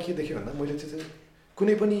मलाई के देख्यो भन्दा मैले चाहिँ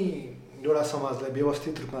कुनै पनि एउटा समाजलाई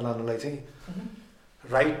व्यवस्थित रूपमा लानुलाई चाहिँ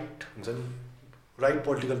राइट हुन्छ नि राइट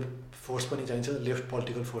पोलिटिकल फोर्स पनि चाहिन्छ लेफ्ट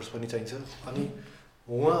पोलिटिकल फोर्स पनि चाहिन्छ अनि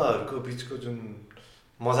उहाँहरूको बिचको जुन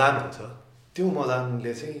मजान हुन्छ त्यो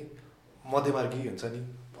मजानले चाहिँ मध्यमार्गी हुन्छ नि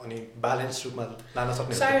अनि ब्यालेन्स रूपमा लान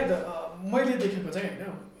सक्ने। सायद मैले देखेको चाहिँ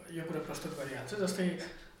होइन यो कुरा प्रस्तुत गरिहाल्छु। जस्तै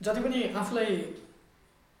जति पनि आफूलाई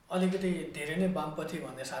अलिकति धेरै नै वामपन्थी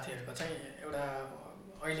भन्ने साथीहरूको चाहिँ एउटा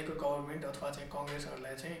अहिलेको गभर्मेन्ट अथवा चाहिँ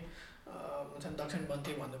कङ्ग्रेसहरूलाई चाहिँ हुन्छ नि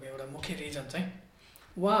दक्षिणपन्थी भन्नुको एउटा मुख्य रिजन चाहिँ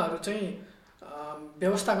उहाँहरू चाहिँ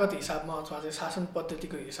व्यवस्थागत हिसाबमा अथवा चाहिँ शासन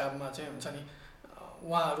पद्धतिको हिसाबमा चाहिँ हुन्छ नि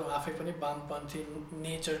उहाँहरू आफै पनि वामपन्थी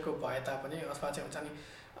नेचरको भए तापनि अथवा चाहिँ हुन्छ नि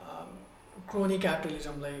क्रोनी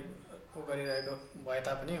क्यापिटलिजमलाई गरिरहेको भए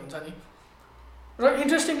तापनि हुन्छ नि। र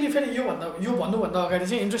इन्ट्रेस्टिङली फेरि यो भन्नुभन्दा अगाडि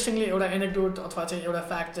चाहिँ इन्ट्रेस्टिङली एउटा एनेक्डोट अथवा चाहिँ एउटा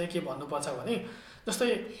फ्याक्ट चाहिँ के भन्नुपर्छ भने जस्तै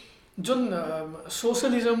जुन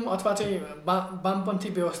सोसलिजम अथवा चाहिँ वामपन्थी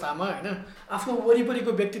व्यवस्थामा होइन आफ्नो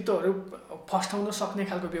वरिपरिको व्यक्तित्वहरू फस्टाउन सक्ने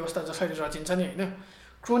खालको व्यवस्था जसरी रचिन्छ नि होइन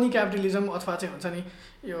क्रोनी क्यापिटलिजम अथवा चाहिँ हुन्छ नि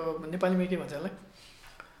यो नेपालीमा के भन्छ यसलाई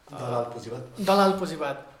दलाल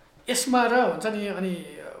पुँजीवाद यसमा र हुन्छ नि अनि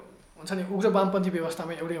हुन्छ नि उग्र वामपन्थी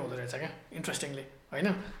व्यवस्थामा एउटै हुँदो रहेछ क्या इन्ट्रेस्टिङली होइन।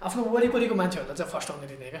 आफ्नो वरिपरिको मान्छेहरूलाई चाहिँ फस्टाउन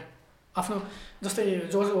दिने क्या आफ्नो जस्तै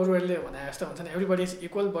जर्ज ओरवेलले भने जस्तो हुन्छ नि everybody is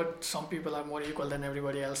equal but some people are more equal then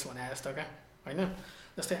everybody else भने जस्तो क्या होइन।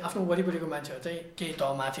 जस्तै आफ्नो वरिपरिको मान्छेहरू चाहिँ केही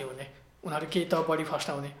तह माथि हुने उनीहरू केही तह बढी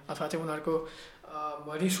फस्टाउने अथवा चाहिँ उनीहरूको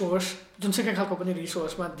रिसोर्स जुनसुकै खालको पनि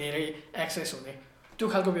रिसोर्समा धेरै एक्सेस हुने त्यो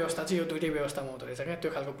खालको व्यवस्था चाहिँ यो दुइटै व्यवस्थामा हुँदो रहेछ क्या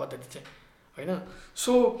त्यो खालको पद्धति चाहिँ होइन।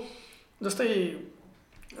 सो जस्तै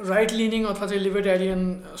राइट लिनिङ अथवा चाहिँ लिबर्टेरियन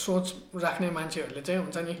सोच राख्ने मान्छेहरूले चाहिँ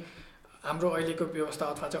हुन्छ नि हाम्रो अहिलेको व्यवस्था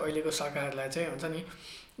अथवा चाहिँ अहिलेको सरकारलाई चाहिँ हुन्छ नि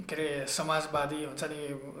के अरे समाजवादी हुन्छ नि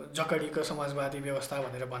जकडीको समाजवादी व्यवस्था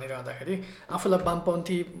भनेर भनिरहँदाखेरि आफूलाई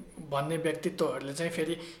वामपन्थी भन्ने व्यक्तित्वहरूले चाहिँ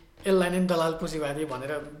फेरि यसलाई नै दलाल पुँजीवादी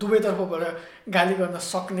भनेर दुवैतर्फबाट गाली गर्न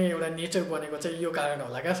सक्ने एउटा नेचर बनेको चाहिँ यो कारण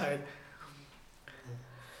होला क्या सायद।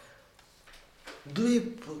 दुवै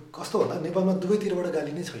कस्तो होला नेपालमा दुवैतिरबाट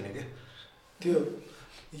गाली नै छैन क्या। त्यो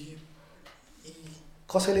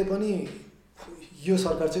कसैले पनि यो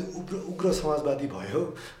सरकार चाहिँ उग्र समाजवादी भयो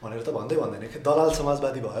भनेर त भन्दैन कि दलाल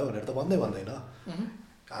समाजवादी भयो भनेर त भन्दैन।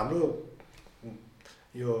 हाम्रो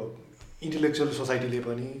यो इन्टेलेक्चुअल सोसाइटीले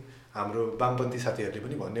पनि हाम्रो वामपन्थी साथीहरूले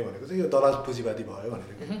पनि भन्ने भनेको चाहिँ यो दलाल पुँजीवादी भयो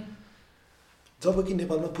भनेर कि। जबकि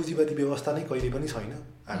नेपालमा पुँजीवादी व्यवस्था नै कहिले पनि छैन।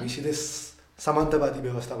 हामी सिधै सामन्तवादी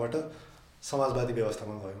व्यवस्थाबाट समाजवादी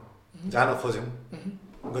व्यवस्थामा गयौँ, जान खोज्यौँ,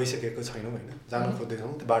 गइसकेको छैनौँ होइन, जान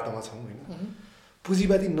खोज्दैछौँ, त्यो बाटोमा छौँ होइन।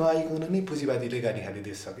 पुँजीवादी नआइकन नै पुँजीवादीले गाली खाने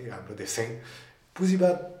देश छ कि हाम्रो देश चाहिँ।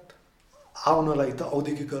 पुँजीवाद आउनलाई त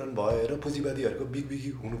औद्योगिकरण भएर पुँजीवादीहरूको बिगबिगी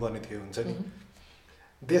हुनुपर्ने थियो हुन्छ नि।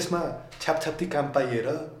 देशमा छ्यापछ्याप्ती काम पाइएर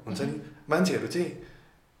हुन्छ नि, मान्छेहरू चाहिँ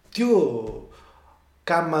त्यो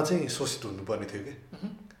काममा चाहिँ शोषित हुनुपर्ने थियो कि।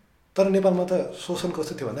 तर नेपालमा त शोषण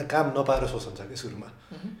कस्तो थियो भन्दा काम नपाएर शोषण छ कि सुरुमा।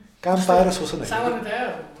 काम पाएर शोषण होइन। सामान्यतया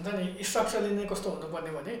हुन्छ नि स्ट्रक्चरली नै कस्तो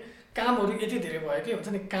हुनुपर्ने भने कामहरू यति धेरै भयो कि हुन्छ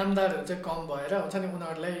नि कामदारहरू चाहिँ कम भएर हुन्छ नि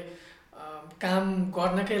उनीहरूलाई काम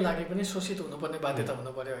गर्नकै लागि पनि शोषित हुनुपर्ने बाध्यता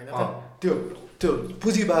हुनु पर्यो होइन त। त्यो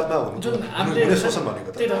पुँजीवादमा जुन हामीले शोषण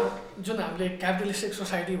भनेको त्यही त जुन हामीले क्यापिटलिस्टिक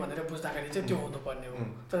सोसाइटी भनेर बुझ्दाखेरि चाहिँ त्यो हुनुपर्ने हो।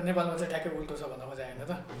 तर नेपालमा चाहिँ ट्याक्कै उल्टो छ भन्न खोजे होइन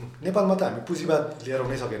त। नेपालमा त हामी पुँजीवाद लिएर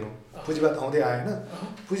आउनै सकेनौँ। पुँजीवाद आउँदै आएन।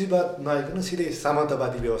 पुँजीवाद नआइकन सिधै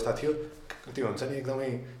सामन्तवादी व्यवस्था थियो। त्यो हुन्छ नि एकदमै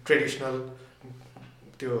ट्रेडिसनल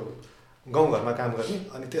त्यो गाउँघरमा काम गर्ने।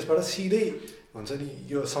 अनि त्यसबाट सिधै हुन्छ नि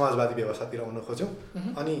यो समाजवादी व्यवस्थातिर आउन खोज्यौँ।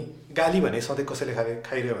 अनि गाली भने सधैँ कसैले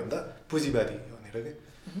खाइरह्यो भन्दा पुँजीवादी भनेर के।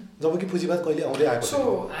 जबकि पुँजीवाद कहिले आउँदै आएको सो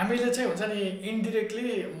हामीले चाहिँ हुन्छ नि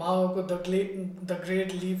इन्डिरेक्टली माओको द ग्रेट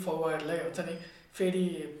लिप फरवर्डलाई हुन्छ नि फेरि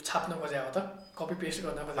छाप्न खोज्या हो त, कपी पेस्ट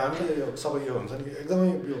गर्न खोज्या। हामीले यो सबै यो हुन्छ नि एकदमै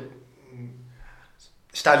यो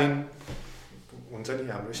स्टालिन हुन्छ नि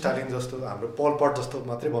हाम्रो स्टालिन जस्तो हाम्रो पल पट जस्तो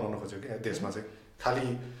मात्रै बनाउन खोज्यो क्या देशमा चाहिँ। खालि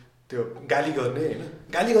त्यो गाली गर्ने होइन,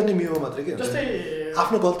 गाली गर्ने मियो मात्रै के जस्तै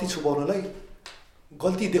आफ्नो गल्ती छुपाउनलाई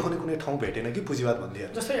गल्ती देखाउने कुनै ठाउँ भेटेन कि पुँजीवाद भनिदियो।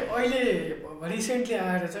 जस्तै अहिले रिसेन्टली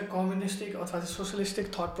आएर चाहिँ कम्युनिस्टिक अथवा चाहिँ सोसलिस्टिक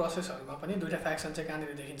थट प्रोसेसहरूमा पनि दुईवटा फ्याक्सन चाहिँ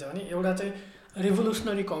कहाँनिर देखिन्छ भने एउटा चाहिँ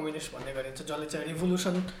रिभोल्युसनरी कम्युनिस्ट भन्ने गरिन्छ, जसले चाहिँ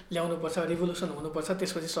रिभोल्युसन ल्याउनुपर्छ, रिभोल्युसन हुनुपर्छ,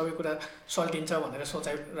 त्यसपछि सबै कुरा सल्टिन्छ भनेर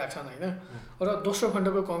सोचाइ राख्छन् होइन। र दोस्रो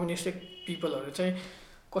खण्डको कम्युनिस्टिक पिपलहरू चाहिँ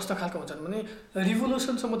कस्तो खालको हुन्छन् भने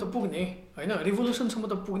रिभोल्युसनसम्म त पुग्ने होइन, रिभोल्युसनसम्म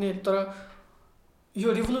त पुग्ने, तर यो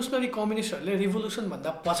रिभोल्युसनरी कम्युनिस्टहरूले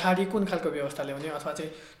रिभोल्युसनभन्दा पछाडि कुन खालको व्यवस्था ल्याउने अथवा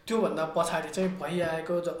चाहिँ त्योभन्दा पछाडि चाहिँ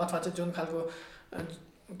भइआएको अथवा चाहिँ जुन खालको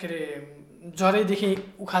के अरे जरैदेखि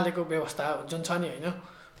उखालेको व्यवस्था जुन छ नि होइन,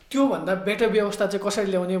 त्योभन्दा बेटर व्यवस्था चाहिँ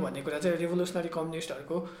कसरी ल्याउने भन्ने कुरा चाहिँ रिभोल्युसनरी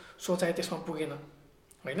कम्युनिस्टहरूको सोचाइ त्यसमा पुगेन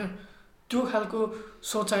होइन। त्यो खालको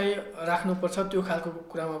सोचाइ राख्नुपर्छ, त्यो खालको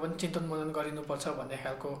कुरामा पनि चिन्तन मनन गरिनुपर्छ भन्ने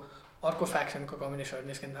खालको अर्को फ्याक्सनको कम्युनिस्टहरू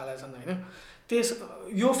निस्किन थालेका छन् होइन।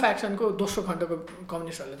 यो फ्याक्सनको दोस्रो खण्डको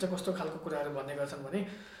कम्युनिस्टहरूले चाहिँ कस्तो खालको कुराहरू भन्ने गर्छन् भने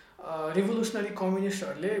रिभोल्युसनरी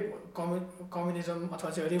कम्युनिस्टहरूले कम्युनिजम अथवा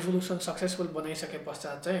चाहिँ रिभोल्युसन सक्सेसफुल बनाइसके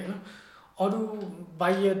पश्चात चाहिँ होइन अरू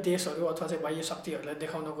बाह्य देशहरू अथवा चाहिँ बाह्य शक्तिहरूलाई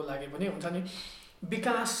देखाउनको लागि पनि हुन्छ नि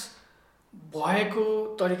विकास भएको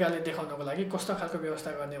तरिकाले देखाउनको लागि कस्तो खालको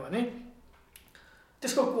व्यवस्था गर्ने भने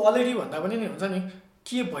त्यसको क्वालिटी भन्दा पनि नि हुन्छ नि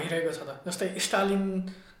के भइरहेको छ त। जस्तै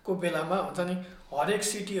स्टालिनको बेलामा हुन्छ नि हरेक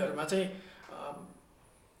सिटीहरूमा चाहिँ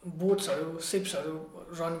बोट्सहरू सिप्सहरू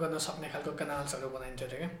रन गर्न सक्ने खालको कनाल्सहरू बनाइन्थ्यो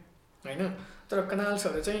अरे क्या होइन। तर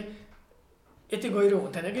कनाल्सहरू चाहिँ यति गहिरो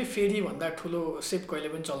हुन्थेन कि फेरीभन्दा ठुलो सिप कहिले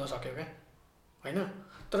पनि चल्न सक्यो क्या होइन।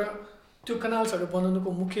 तर त्यो कनाल्सहरू बनाउनुको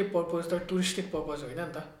मुख्य पर्पज त टुरिस्टिक पर्पज होइन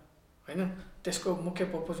नि त होइन। त्यसको मुख्य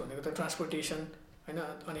पर्पज भनेको त ट्रान्सपोर्टेसन होइन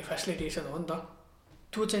अनि फेसिलिटेसन हो नि त।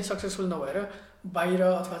 त्यो चाहिँ सक्सेसफुल नभएर बाहिर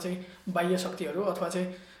अथवा चाहिँ बाह्य शक्तिहरू अथवा चाहिँ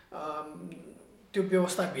त्यो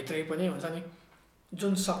व्यवस्थाभित्रै पनि हुन्छ नि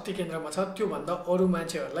जुन शक्ति केन्द्रमा छ त्योभन्दा अरू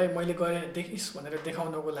मान्छेहरूलाई मैले गरेँ देखिस् भनेर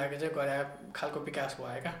देखाउनको लागि चाहिँ गरे खालको विकास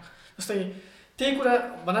भयो क्या। जस्तै त्यही कुरा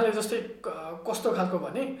भन्नाले जस्तै कस्तो खालको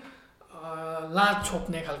भने लाज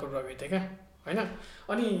छोप्ने खालको प्रवृत्ति क्या होइन।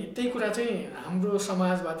 अनि त्यही कुरा चाहिँ हाम्रो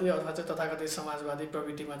समाजवादी अथवा चाहिँ तथाकथित समाजवादी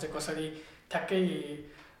प्रवृत्तिमा चाहिँ कसरी ठ्याक्कै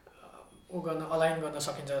गर्न अलाइन गर्न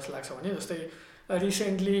सकिन्छ जस्तो लाग्छ भने जस्तै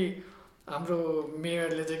रिसेन्टली हाम्रो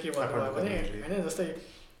मेयरले चाहिँ के भन्नुभयो भने होइन जस्तै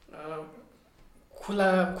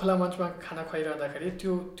खुला मञ्चमा खाना खुवाइरहँदाखेरि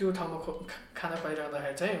त्यो ठाउँमा खाना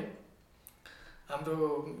खुवाइरहँदाखेरि चाहिँ हाम्रो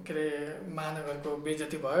के अरे महानगरको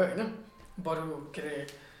बेइज्जती भयो होइन। बरु के अरे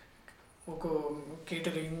ऊको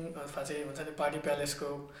केटरिङ अथवा चाहिँ हुन्छ नि पार्टी प्यालेसको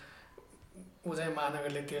ऊ चाहिँ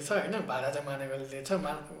महानगरले तिर्छ होइन, भाडा चाहिँ महानगरले तिर्छ,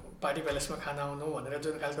 पार्टी प्यालेसमा खाना आउनु भनेर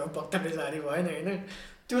जुन खालको वक्तव्य जारी भएन होइन,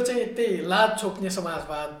 त्यो चाहिँ त्यही लाज छोप्ने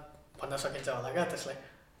समाजवाद भन्न सकिन्छ होला क्या त्यसलाई।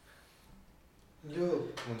 यो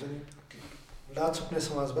हुन्छ नि लाज छोप्ने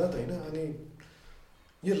समाजवाद होइन, अनि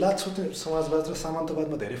यो लाज छोप्ने समाजवाद र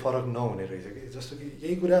सामन्तवादमा धेरै फरक नहुने रहेछ कि। जस्तो कि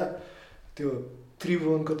यही कुरा त्यो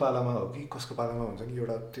त्रिभुवनको पालामा हो कि कसको पालामा हुन्छ नि,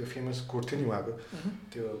 एउटा त्यो फेमस कोट थियो नि उहाँको,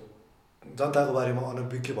 त्यो जनताको बारेमा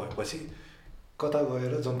अनभिज्ञ भएपछि कता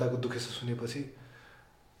गएर जनताको दुखेसो सुनेपछि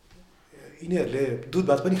यिनीहरूले दुध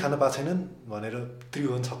भात पनि खान पाएको छैनन् भनेर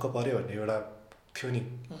त्रिभुवन छक्क पऱ्यो भन्ने एउटा थियो नि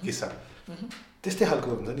किस्सा। त्यस्तै खालको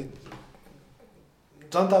हुन्छ नि,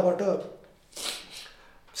 जनताबाट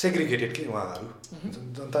सेग्रिगेटेड के उहाँहरू,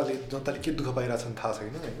 जनताले के दुःख पाइरहेछन् थाहा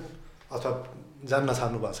छैन होइन, अथवा जान्न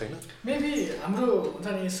चाहनु भएको छैन। मेबी हाम्रो हुन्छ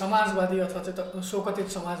नि समाजवादी अथवा चाहिँ स्वकथित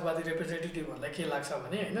समाजवादी रिप्रेजेन्टेटिभहरूलाई के लाग्छ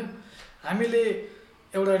भने होइन, हामीले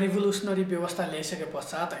एउटा रिभोल्युसनरी व्यवस्था ल्याइसके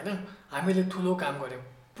पश्चात होइन, हामीले ठुलो काम गऱ्यौँ,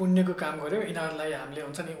 पुण्यको काम गऱ्यौँ, यिनीहरूलाई हामीले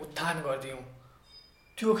हुन्छ नि उत्थान गरिदियौँ,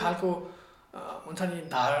 त्यो खालको हुन्छ नि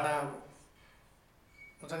धारणा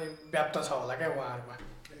हुन्छ नि व्याप्त छ होला क्या उहाँहरूमा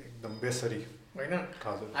एकदम बेसरी होइन।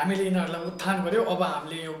 हामीले यिनीहरूलाई उत्थान गऱ्यौँ, अब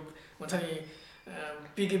हामीले यो हुन्छ नि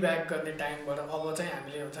पिगी ब्याक गर्ने टाइमबाट अब चाहिँ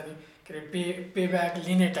हामीले हुन्छ नि के अरे पे ब्याक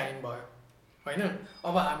लिने टाइम भयो होइन।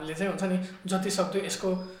 अब हामीले चाहिँ हुन्छ नि जति सक्दो यसको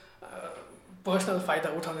पर्सनल फाइदा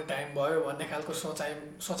उठाउने टाइम भयो भन्ने खालको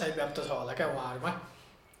सोचाइ व्याप्त छ होला क्या उहाँहरूमा।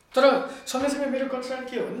 तर सँगसँगै मेरो कन्सर्न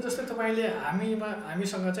के हो भने जस्तै तपाईँले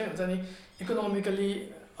हामीसँग चाहिँ हुन्छ नि इकोनोमिकली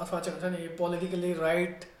अथवा चाहिँ हुन्छ नि पोलिटिकली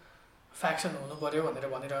राइट फ्याक्सन हुनु पऱ्यो भनेर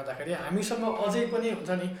भनिरहँदाखेरि हामीसँग अझै पनि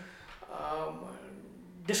हुन्छ नि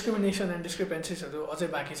डिस्क्रिमिनेसन एन्ड डिस्क्रिपेन्सिसहरू अझै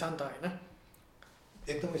बाँकी छ नि त होइन।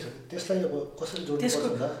 एकदमै छ। त्यसलाई अब कसरी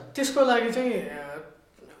जोड्नुपर्छ त्यसको लागि चाहिँ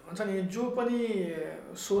हुन्छ नि जो पनि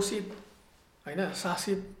शोषित होइन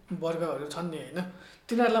शासित वर्गहरू छन् नि होइन,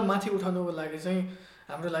 तिनीहरूलाई माथि उठाउनुको लागि चाहिँ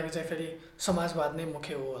हाम्रो लागि चाहिँ फेरि समाजवाद नै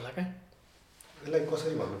मुख्य हो होला क्या। यसलाई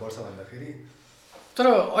कसरी भन्नुपर्छ भन्दाखेरि तर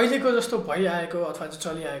अहिलेको जस्तो भइआएको अथवा चाहिँ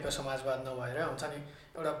चलिआएको समाजवाद नभएर हुन्छ नि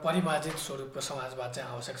एउटा परिमार्जित स्वरूपको समाजवाद चाहिँ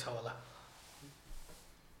आवश्यक छ होला।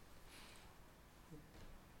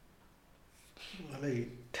 मलाई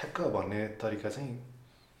ठ्याक्क भन्ने तरिका चाहिँ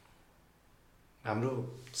हाम्रो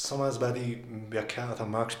समाजवादी व्याख्या अथवा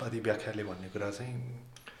मार्क्सवादी व्याख्याले भन्ने कुरा चाहिँ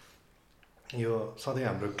यो सधैँ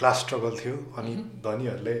हाम्रो क्लास स्ट्रगल थियो, अनि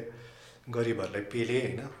धनीहरूले गरिबहरूलाई पेले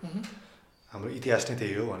होइन, हाम्रो इतिहास नै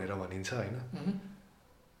त्यही हो भनेर भनिन्छ होइन।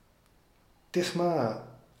 त्यसमा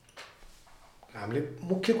हामीले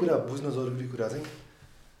मुख्य कुरा बुझ्न जरुरी कुरा चाहिँ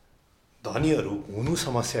धनीहरू हुनु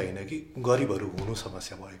समस्या होइन कि गरिबहरू हुनु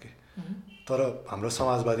समस्या भयो कि। तर हाम्रो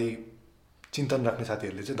समाजवादी चिन्तन राख्ने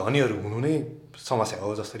साथीहरूले चाहिँ धनीहरू हुनु नै समस्या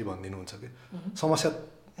हो जसरी भनिदिनुहुन्छ कि। समस्या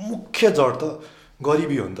मुख्य जड त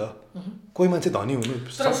गरिबी हो नि त, कोही मान्छे धनी हुनु।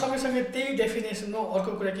 तर सँगसँगै त्यही डेफिनेसनमा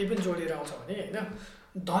अर्को कुरा केही पनि जोडेर आउँछ भने होइन,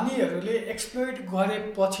 धनीहरूले एक्सप्लोइट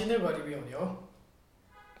गरेपछि नै गरिबी हुने हो।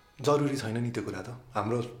 जरुरी छैन नि त्यो कुरा त,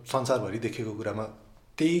 हाम्रो संसारभरि देखेको कुरामा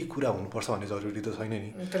त्यही कुरा हुनुपर्छ भन्ने जरुरी त छैन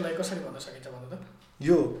नि। त्यसलाई कसरी भन्न सकिन्छ भन्नु त?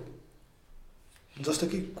 यो जस्तो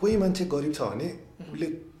कि कोही मान्छे गरिब छ भने उसले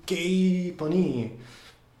केही पनि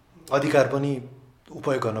अधिकार पनि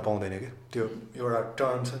उपयोग गर्न पाउँदैन क्या। त्यो एउटा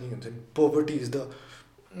टर्म छ नि, हुन्छ नि poverty is the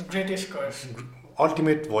greatest curse,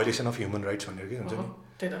 ultimate violation of human rights भनेर के हुन्छ नि।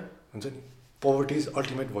 त्यही त हुन्छ नि poverty is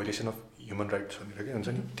ultimate violation of human rights भनेर के हुन्छ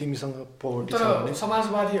नि। तिमीसँग पोभर्टी छ भने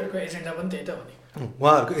समाजवादीहरूको एजेन्डा पनि त्यही त हो नि।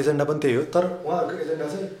 उहाँहरूको एजेन्डा पनि त्यही हो, तर उहाँहरूको एजेन्डा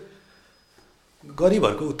चाहिँ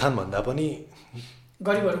गरिबहरूको उत्थान भन्दा पनि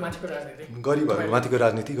गरिबहरूमाथिको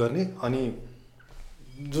राजनीति गर्ने, अनि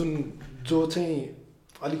जो चाहिँ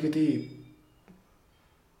अलिकति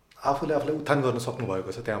आफूले उत्थान गर्न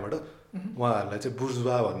सक्नुभएको छ त्यहाँबाट उहाँहरूलाई चाहिँ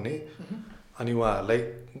बुर्जुवा भन्ने, अनि उहाँहरूलाई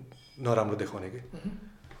नराम्रो देखाउने कि।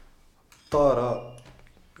 तर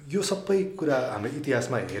यो सबै कुरा हाम्रो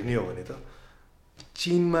इतिहासमा हेर्ने हो भने त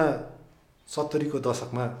चीनमा 70को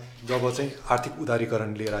दशकमा जब चाहिँ आर्थिक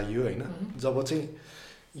उदारीकरण लिएर आइयो होइन, जब चाहिँ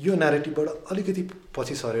यो न्यारेटिभबाट अलिकति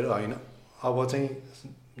पछि सरेर होइन अब चाहिँ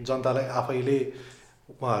जनतालाई आफैले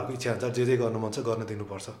उहाँहरूको इच्छाअनुसार जे गर्नु मन छ गर्न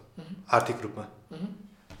दिनुपर्छ आर्थिक रूपमा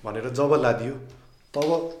भनेर जब लादियो,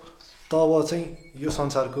 तब चाहिँ यो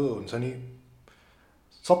संसारको हुन्छ नि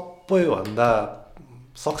सबैभन्दा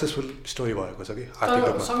सक्सेसफुल स्टोरी भएको छ कि आर्थिक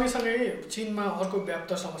रूपमा। सँगसँगै चीनमा अर्को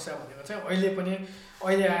व्याप्त समस्या भनेको चाहिँ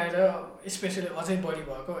अहिले आएर स्पेसली अझै बढी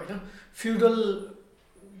भएको होइन, फ्युडल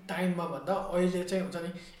टाइममा भन्दा अहिले चाहिँ हुन्छ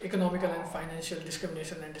नि economical and financial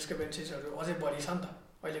discrimination and डिस्क्रिपेन्सिजहरू अझै बढी छ नि त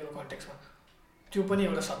अहिलेको कन्टेक्स्टमा। त्यो पनि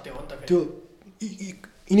एउटा सत्य हो नि त। त्यो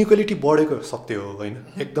इनइक्वालिटी बढेको सत्य हो होइन,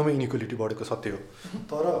 एकदमै इनइक्वालिटी बढेको सत्य हो।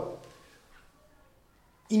 तर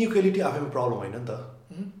इनइक्वालिटी आफैमा प्रब्लम होइन नि त,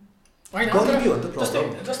 होइन गरिबी हो नि त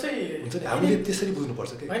प्रब्लम। जस्तै हुन्छ नि, हामीले त्यसरी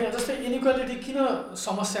बुझ्नुपर्छ कि होइन जस्तै इनइक्वालिटी किन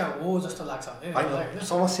समस्या हो जस्तो लाग्छ भने होइन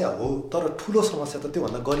समस्या हो, तर ठुलो समस्या त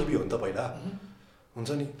त्योभन्दा गरिबी हो नि त पहिला।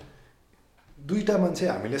 हुन्छ नि, दुईवटा मान्छे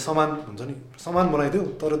हामीले समान हुन्छ नि समान बनाइदिउँ,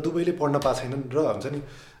 तर दुवैले पढ्न पाएको छैनन् र हुन्छ नि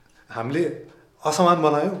हामीले असमान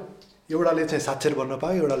बनायौँ, एउटाले चाहिँ साक्षर बन्न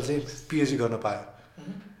पायो, एउटाले चाहिँ पिएचडी गर्न पायो।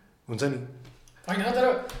 हुन्छ नि होइन तर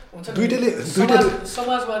हुन्छ दुईटैले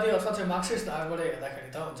समाजवादी अथवा चाहिँ मार्क्सिस्ट धारबाट हेर्दाखेरि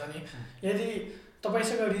त हुन्छ नि, यदि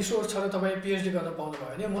तपाईँसँग रिसोर्स छ र तपाईँ पिएचडी गर्न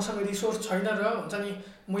पाउनुभयो भने मसँग रिसोर्स छैन र हुन्छ नि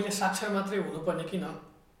मैले साक्षर मात्रै हुनुपर्ने किन,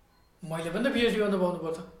 मैले पनि त पिएचडी गर्न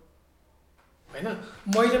पाउनुपर्छ होइन।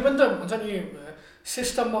 मैले पनि त हुन्छ नि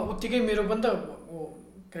सिस्टममा उत्तिकै मेरो पनि त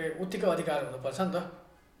के अरे उत्तिकै अधिकार हुनुपर्छ नि त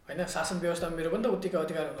होइन। शासन व्यवस्थामा मेरो पनि त उत्तिकै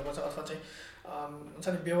अधिकार हुनुपर्छ, अथवा चाहिँ हुन्छ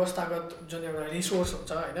नि व्यवस्थागत जुन एउटा रिसोर्स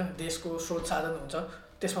हुन्छ होइन, देशको स्रोत साधन हुन्छ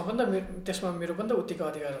त्यसमा पनि त त्यसमा मेरो पनि त उत्तिकै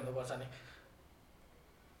अधिकार हुनुपर्छ नि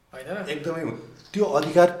होइन र। एकदमै त्यो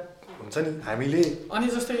अधिकार हुन्छ नि हामीले। अनि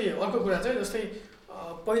जस्तै अर्को कुरा चाहिँ जस्तै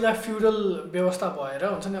पहिला फ्युडल व्यवस्था भएर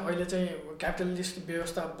हुन्छ नि अहिले चाहिँ क्यापिटलिस्ट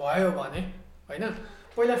व्यवस्था भयो भने होइन,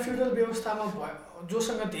 पहिला फ्युडल व्यवस्थामा भयो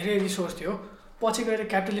जोसँग धेरै रिसोर्स थियो, पछि गएर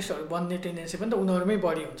क्यापिटलिस्टहरू बन्ने टेन्डेन्सी पनि त उनीहरूमै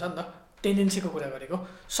बढी हुन्छ नि त। टेन्डेन्सीको कुरा गरेको,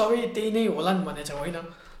 सबै त्यही नै होलान् भन्ने चाहिँ होइन,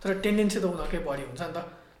 तर टेन्डेन्सी त उनीहरूकै बढी हुन्छ नि त।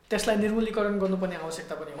 त्यसलाई निर्मूलीकरण गर्नुपर्ने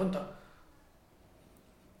आवश्यकता पनि हो नि त।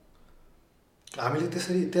 हामीले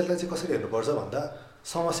त्यसलाई चाहिँ कसरी हेर्नुपर्छ भन्दा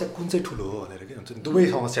समस्या कुन चाहिँ ठुलो हो भनेर के हुन्छ नि, दुवै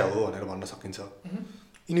समस्या हो भनेर भन्न सकिन्छ।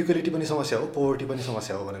 इनइक्वालिटी पनि समस्या हो, पोभर्टी पनि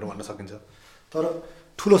समस्या हो भनेर भन्न सकिन्छ। तर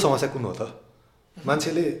ठुलो समस्या कुन हो त?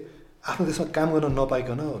 मान्छेले आफ्नो देशमा काम गर्न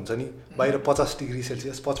नपाइकन हुन्छ नि बाहिर 50 डिग्री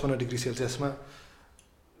सेल्सियस 55 डिग्री सेल्सियसमा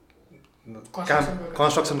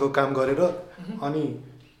कन्स्ट्रक्सनको काम गरेर अनि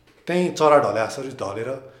त्यहीँ चरा ढले जसरी ढलेर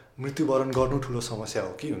मृत्युवरण गर्नु ठुलो समस्या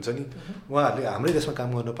हो कि हुन्छ नि। उहाँहरूले हाम्रै देशमा काम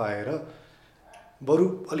गर्न पाएर बरु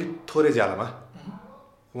अलिक थोरै ज्यालामा,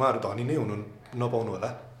 उहाँहरू धनी नै हुनु नपाउनु होला,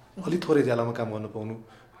 अलिक थोरै ज्यालामा काम गर्न पाउनु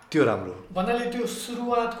त्यो राम्रो हो भन्नाले त्यो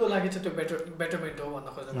सुरुवातको लागि चाहिँ त्यो बेटरमेन्ट हो भन्न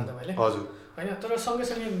खोज्नु तपाईँले। हजुर होइन, तर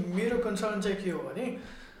सँगसँगै मेरो कन्सर्न चाहिँ के हो भने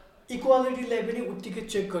इक्वालिटीलाई पनि उत्तिकै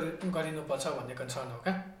चेक गरिनुपर्छ भन्ने कन्सर्न हो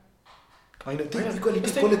क्या। होइन त्यो इक्वालिटी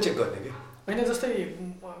कसले चेक गर्ने कि होइन, जस्तै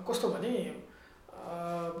कस्तो भने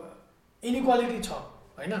इनइक्वालिटी छ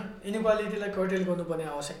होइन, इनइक्वालिटीलाई कर्टेल गर्नुपर्ने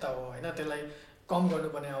आवश्यकता हो होइन, त्यसलाई कम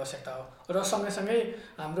गर्नुपर्ने आवश्यकता हो र सँगैसँगै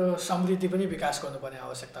हाम्रो समृद्धि पनि विकास गर्नुपर्ने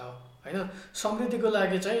आवश्यकता हो होइन। समृद्धिको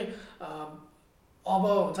लागि चाहिँ अब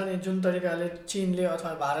हुन्छ नि जुन तरिकाले चिनले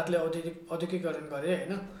अथवा भारतले औद्योगिकरण गरे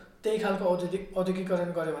होइन, त्यही खालको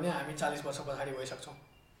औद्योगिकरण गऱ्यो भने हामी 40 वर्ष पछाडि भइसक्छौँ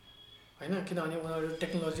होइन। किनभने उनीहरू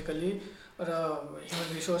टेक्नोलोजिकल्ली र ह्युमन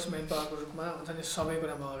रिसोर्स मेन पावरको रूपमा हुन्छ नि सबै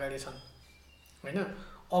कुरामा अगाडि छन् होइन।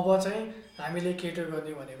 अब चाहिँ हामीले केटर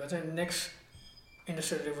गर्ने भनेको चाहिँ नेक्स्ट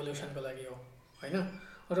इन्डस्ट्रियल रिभोल्युसनको लागि हो होइन।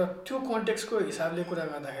 र त्यो कन्टेक्स्टको हिसाबले कुरा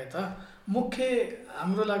गर्दाखेरि त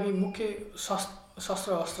हाम्रो लागि मुख्य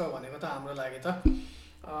शस्त्र अस्त्र भनेको त हाम्रो लागि त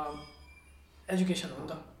एजुकेसन हो नि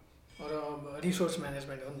त र रिसोर्स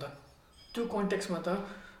म्यानेजमेन्ट हो नि त। त्यो कन्टेक्स्टमा त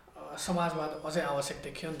समाजवाद अझै आवश्यक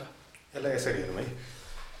देखियो नि त। यसलाई यसरी हेरौँ है,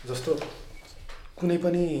 जस्तो कुनै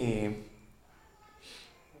पनि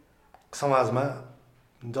समाजमा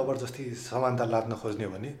जबरजस्ती समानता लाद्न खोज्ने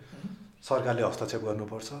हो भने सरकारले हस्तक्षेप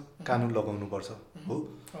गर्नुपर्छ, कानुन लगाउनुपर्छ हो।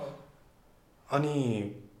 अनि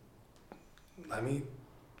हामी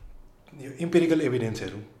यो इम्पेरिकल एभिडेन्स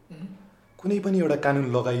हेरौँ, कुनै पनि एउटा कानुन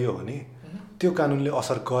लगाइयो भने त्यो कानुनले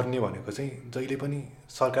असर गर्ने भनेको चाहिँ जहिले पनि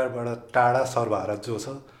सरकारबाट टाढा सर्वहारा जो छ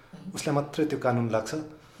उसलाई मात्रै त्यो कानुन लाग्छ।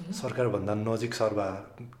 सरकारभन्दा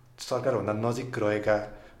नजिक रहेका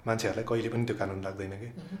मान्छेहरूलाई कहिले पनि त्यो कानुन लाग्दैन कि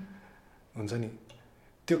हुन्छ नि।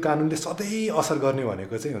 त्यो कानुनले सधैँ असर गर्ने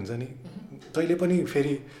भनेको चाहिँ हुन्छ नि जहिले पनि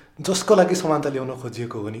फेरि जसको लागि समानता ल्याउन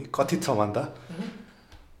खोजिएको हो नि कथित समानता,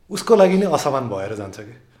 उसको लागि नै असमान भएर जान्छ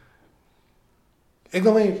कि।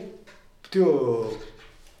 एकदमै त्यो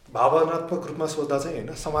भावनात्मक रूपमा सोच्दा चाहिँ होइन,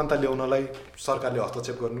 समानता ल्याउनलाई सरकारले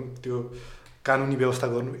हस्तक्षेप गर्नु, त्यो कानुनी व्यवस्था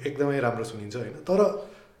गर्नु एकदमै राम्रो सुनिन्छ होइन। तर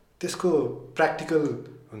त्यसको प्र्याक्टिकल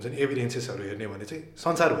हुन्छ नि एभिडेन्सेसहरू हेर्ने भने चाहिँ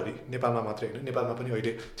संसारभरि, नेपालमा मात्रै होइन, नेपालमा पनि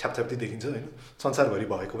अहिले छ्यापछ्याप्ती देखिन्छ होइन, संसारभरि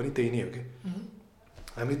भएको पनि त्यही नै हो कि।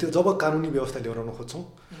 हामी त्यो जब कानुनी व्यवस्था ल्याउन खोज्छौँ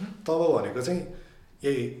तब भनेको चाहिँ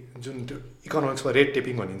यही जुन त्यो इकोनोमिक्समा रेड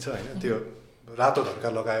टेपिङ भनिन्छ होइन, त्यो रातो धर्का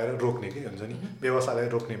लगाएर रोक्ने कि हुन्छ नि, व्यवसायलाई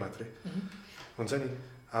रोक्ने मात्रै हुन्छ नि।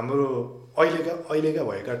 हाम्रो अहिलेका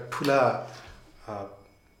भएका ठुला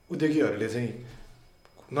उद्योगीहरूले चाहिँ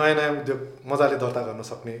नयाँ उद्योग मजाले दर्ता गर्न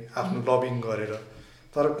सक्ने आफ्नो लबिङ गरेर,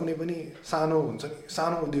 तर कुनै पनि सानो हुन्छ नि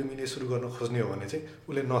सानो उद्यमीले सुरु गर्न खोज्ने हो भने चाहिँ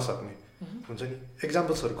उसले नसक्ने हुन्छ नि।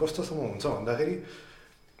 एक्जाम्पल्सहरू कस्तोसम्म हुन्छ भन्दाखेरि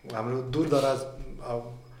हाम्रो दूरदराज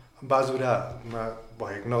बाजुरामा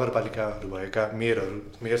भएको नगरपालिकाहरू भएका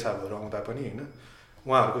मेयर साहबहरू आउँदा पनि होइन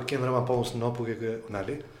उहाँहरूको केन्द्रमा पहुँच नपुगेको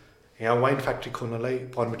हुनाले यहाँ वाइन फ्याक्ट्री खोल्नलाई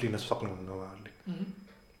पर्मिट लिन सक्नुहुन्न उहाँहरूले।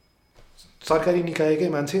 सरकारी निकायकै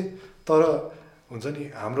मान्छे तर हुन्छ नि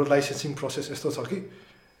हाम्रो लाइसेन्सिङ प्रोसेस यस्तो छ कि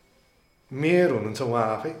मेयर हुनुहुन्छ उहाँ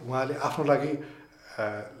आफै, उहाँले आफ्नो लागि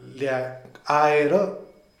आएर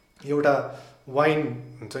एउटा वाइन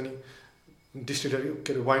हुन्छ नि डिस्टिलरी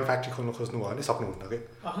के अरे वाइन फ्याक्ट्री खोल्न खोज्नुभयो भने सक्नुहुन्न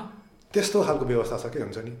क्या। त्यस्तो खालको व्यवस्था छ कि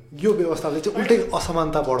हुन्छ नि यो व्यवस्थाले चाहिँ उल्टै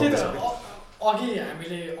असमानता बढाउँदैछ। अघि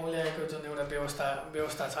हामीले औल्याएको जुन एउटा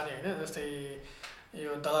व्यवस्था छ नि होइन, जस्तै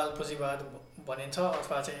यो दलाल पुँजीवाद भनिन्छ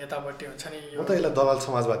अथवा चाहिँ यतापट्टि हुन्छ नि म त यसलाई दलाल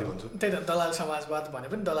समाजवादी भन्छु। त्यही त दलाल समाजवाद भने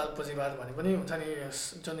पनि दलाल पुँजीवाद भने पनि हुन्छ नि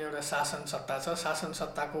जुन एउटा शासन सत्ता छ, शासन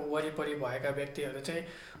सत्ताको वरिपरि भएका व्यक्तिहरू चाहिँ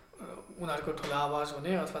उनीहरूको ठुलो आवाज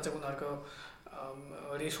हुने अथवा चाहिँ उनीहरूको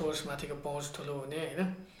रिसोर्समाथिको पहुँच ठुलो हुने होइन,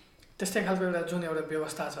 त्यस्तै खालको एउटा जुन एउटा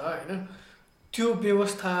व्यवस्था छ होइन, त्यो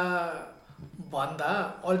व्यवस्था भन्दा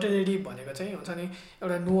अल्टरनेटिभ भनेको चाहिँ हुन्छ नि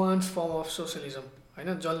एउटा नुवान्स फर्म अफ सोसलिजम होइन,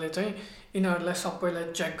 जसले चाहिँ यिनीहरूलाई सबैलाई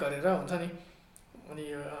चेक गरेर हुन्छ नि अनि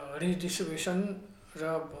रिडिस्ट्रिब्युसन र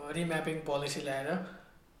रिम्यापिङ पोलिसी ल्याएर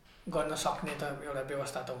गर्न सक्ने त एउटा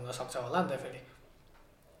व्यवस्था त हुनसक्छ होला नि त। फेरि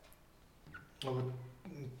अब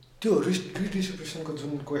त्यो रिडिस्ट्रिब्युसनको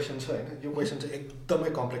जुन क्वेसन छ होइन, यो क्वेसन चाहिँ एकदमै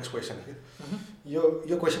कम्प्लेक्स क्वेसन हो कि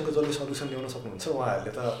यो क्वेसनको जसले सल्युसन ल्याउन सक्नुहुन्छ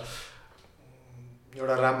उहाँहरूले त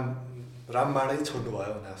एउटा रामबाणै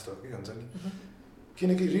छोड्नुभयो भने जस्तो कि हुन्छ नि।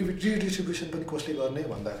 किनकि रिडिस्ट्रिब्युसन पनि कसले गर्ने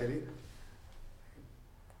भन्दाखेरि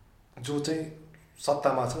जो चाहिँ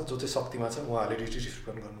सत्तामा छ, जो चाहिँ शक्तिमा छ उहाँहरूले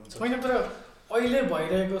रिडिस्ट्रिब्युसन गर्नुहुन्छ। होइन तर अहिले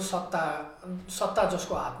भइरहेको सत्ता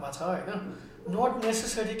जसको हातमा छ होइन, नट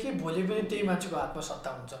नेसेसरी कि भोलि पनि त्यही मान्छेको हातमा सत्ता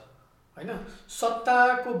हुन्छ होइन।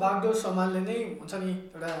 सत्ताको बागडोर सम्हाल्ने नै हुन्छ नि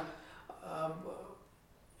एउटा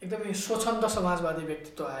एकदमै स्वच्छन्द समाजवादी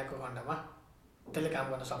व्यक्तित्व आएको खण्डमा त्यसले काम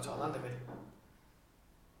गर्न सक्छ होला नि त। फेरि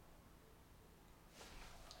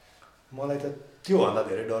मलाई त त्योभन्दा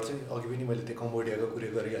धेरै डर चाहिँ अघि पनि मैले त्यो कम्बोडियाको कुरो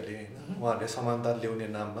गरिहालेँ होइन, उहाँहरूले समानता ल्याउने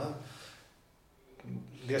नाममा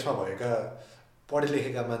देशमा भएका पढे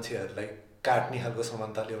लेखेका मान्छेहरूलाई काट्ने खालको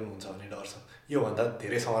समानता ल्याउनुहुन्छ भन्ने डर छ। योभन्दा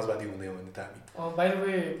धेरै समाजवादी हुँदैन भने त हामी बाइ द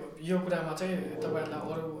वे यो कुरामा चाहिँ तपाईँहरूलाई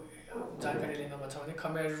अरू जानकारी लिन मन छ भने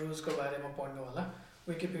खमेर रुल्सको बारेमा पढ्नु होला,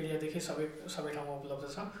 विकिपिडियादेखि सबै ठाउँमा उपलब्ध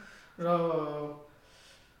छ। र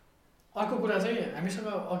अर्को कुरा चाहिँ हामीसँग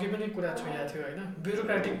अघि पनि कुरा छोइएको थियो होइन,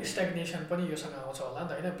 ब्युरोक्रेटिक स्ट्याग्नेसन पनि योसँग आउँछ होला नि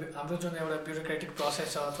त होइन। हाम्रो जुन एउटा ब्युरोक्रेटिक प्रोसेस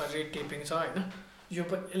छ अथवा रेड टेपिङ छ होइन,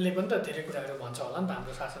 यसले पनि त धेरै कुराहरू भन्छ होला नि त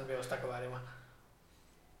हाम्रो शासन व्यवस्थाको बारेमा।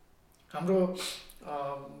 हाम्रो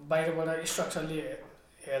बाहिरबाट स्ट्रक्चरली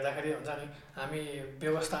हेर्दाखेरि हुन्छ नि हामी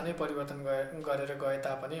व्यवस्था नै परिवर्तन गरेर गए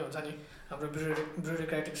तापनि हुन्छ नि हाम्रो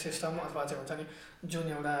ब्युरोक्रेटिक सिस्टम अथवा चाहिँ हुन्छ नि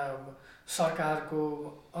जुन एउटा सरकारको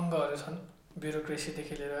अङ्गहरू छन्,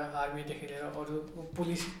 ब्युरोक्रेसीदेखि लिएर आर्मीदेखि लिएर अरू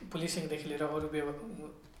पुलिसिङदेखि लिएर अरू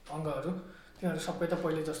अङ्गहरू, तिनीहरू सबै त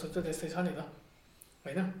पहिले जस्तो चाहिँ त्यस्तै छ नि त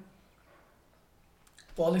होइन।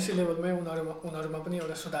 पोलिसी लेभलमै उनीहरूमा पनि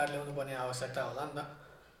एउटा सुधार ल्याउनु पर्ने आवश्यकता होला नि त।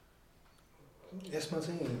 यसमा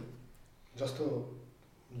चाहिँ जस्तो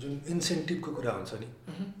जुन इन्सेन्टिभको कुरा हुन्छ नि,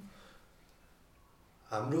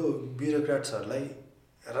 हाम्रो ब्युरोक्राट्सहरूलाई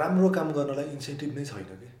राम्रो काम गर्नलाई इन्सेन्टिभ नै छैन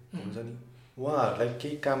कि हुन्छ नि। उहाँहरूलाई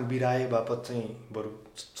केही काम बिराए बापत चाहिँ बरु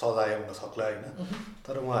सजाय हुन सक्ला होइन,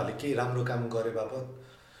 तर उहाँहरूले केही राम्रो काम गरे बापत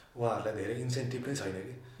उहाँहरूलाई धेरै इन्सेन्टिभ नै छैन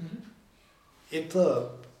कि। एक त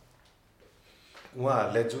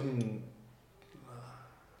उहाँहरूलाई जुन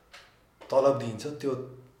तलब दिइन्छ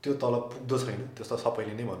त्यो तलब पुग्दो छैन, त्यस्तो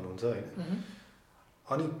सबैले नै भन्नुहुन्छ होइन।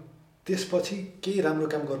 अनि त्यसपछि केही राम्रो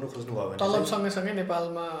काम गर्नु खोज्नुभयो भने तलब सँगसँगै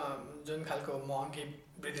नेपालमा जुन खालको महँगी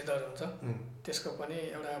वृद्धि दर हुन्छ त्यसको पनि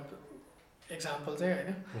एउटा एक्जाम्पल चाहिँ होइन,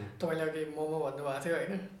 तपाईँले अघि मोमो भन्नुभएको थियो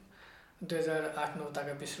होइन, 2008-09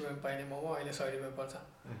 उताका 20 रुपियाँमा पाइने मोमो अहिले 100 रुपियाँ पर्छ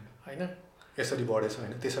होइन। यसरी बढेछ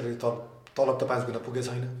होइन, त्यसरी तलब त 5 गुणा पुगेको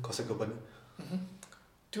छैन कसैको पनि।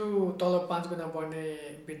 त्यो तलब 5 गुणा बढ्ने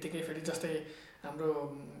बित्तिकै फेरि जस्तै हाम्रो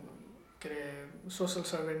के अरे सोसल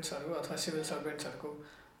सर्भेन्ट्सहरू अथवा सिभिल सर्भेन्ट्सहरूको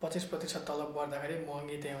 25% तलब बढ्दाखेरि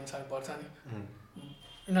महँगी त्यही अनुसार बढ्छ नि।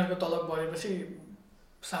 यिनीहरूको तलब बढेपछि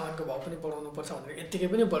सामानको भाउ पनि बढाउनुपर्छ भनेर यत्तिकै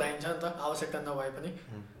पनि बढाइन्छ नि त, आवश्यकता नभए पनि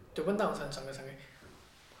त्यो पनि त आउँछ नि सँगसँगै।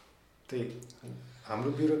 त्यही हाम्रो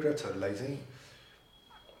ब्युरोक्रेट्सहरूलाई चाहिँ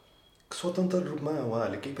स्वतन्त्र रूपमा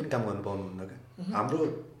उहाँहरूले केही पनि काम गर्नु पाउनुहुन्न क्या। हाम्रो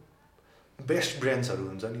बेस्ट ब्रेन्ड्सहरू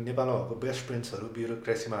हुन्छ नि, नेपालमा भएको बेस्ट ब्रेन्ड्सहरू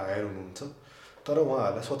ब्युरोक्रेसीमा हायर हुनुहुन्छ, तर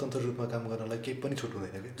उहाँहरूलाई स्वतन्त्र रूपमा काम गर्नलाई केही पनि छुट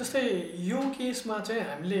हुँदैन कि। जस्तै यो केसमा चाहिँ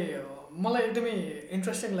हामीले मलाई एकदमै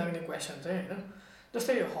इन्ट्रेस्टिङ लाग्ने क्वेसन चाहिँ होइन,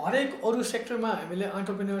 जस्तै हरेक अरू सेक्टरमा हामीले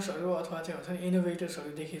एन्टरप्रेन्योर्सहरू अथवा चाहिँ हुन्छ नि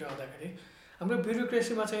इनोभेटर्सहरू देखिरहँदाखेरि हाम्रो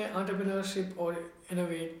ब्युरोक्रेसीमा चाहिँ एन्टरप्रेन्योरसिप और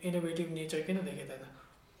इनोभेटिभ नेचर किन देखिँदैन?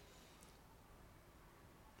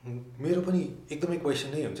 मेरो पनि एकदमै क्वेसन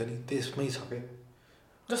नै हुन्छ नि त्यसमै छ क्या।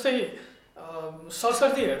 जस्तै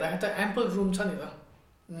सरसर्ती हेर्दाखेरि त एम्पल रुम छ नि त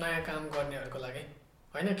नयाँ काम गर्नेहरूको लागि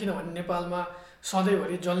होइन, किनभने नेपालमा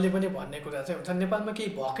सधैँभरि जसले पनि भन्ने कुरा चाहिँ हुन्छ नेपालमा केही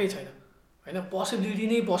भएकै छैन होइन, पोसिबिलिटी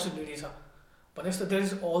नै पोसिबिलिटी छ भने जस्तो there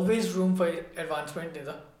is always room for advancement नि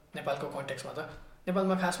त नेपालको कन्टेक्समा। त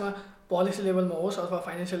नेपालमा खासमा पोलिसी लेभलमा होस् अथवा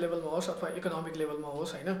फाइनेन्सियल लेभलमा होस् अथवा इकोनोमिक लेभलमा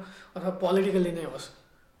होस् होइन, अथवा पोलिटिकल्ली नै होस्,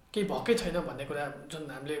 केही भएकै छैन भन्ने कुरा जुन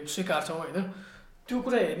हामीले स्वीकार्छौँ होइन, त्यो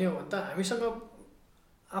कुरा हेर्ने हो भने त हामीसँग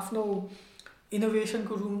आफ्नो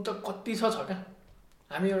इनोभेसनको रुम त कति छ क्या।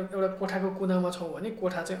 हामी एउटा कोठाको कुनामा छौँ भने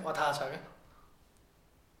कोठा चाहिँ अथाह छ क्या।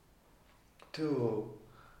 त्यो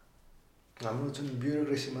हाम्रो जुन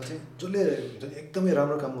ब्युरोक्रेसीमा चाहिँ जसले जुन एकदमै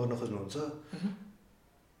राम्रो काम गर्न खोज्नुहुन्छ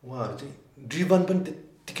उहाँहरू चाहिँ ड्रिभन पनि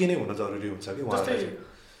त्यत्तिकै नै हुन जरुरी हुन्छ कि। जस्तै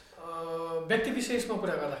व्यक्ति विशेषमा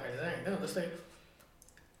कुरा गर्दाखेरि चाहिँ होइन, जस्तै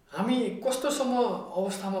हामी कस्तोसम्म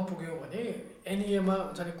अवस्थामा पुग्यौँ भने एनइएमा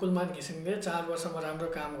हुन्छ नि कुलमान घिसिङले 4 वर्षमा राम्रो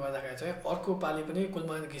काम गर्दाखेरि चाहिँ अर्को पालि पनि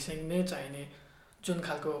कुलमान घिसिङ नै चाहिने जुन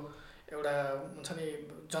खालको एउटा हुन्छ नि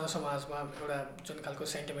जनसमाजमा एउटा जुन खालको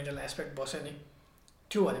सेन्टिमेन्टल एस्पेक्ट बस्यो नि,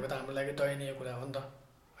 त्यो भनेको त हाम्रो लागि दयनीय कुरा हो नि त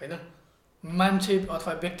होइन। मान्छे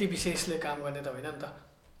अथवा व्यक्ति विशेषले काम गर्ने त होइन नि त,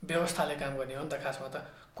 व्यवस्थाले काम गर्ने हो नि त खासमा त।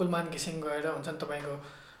 कुलमान घिसिङ गएर हुन्छ नि तपाईँको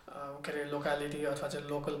के अरे लोकालिटी अथवा चाहिँ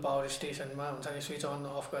लोकल पावर स्टेसनमा हुन्छ नि स्विच अन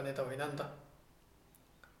अफ गर्ने त होइन नि त।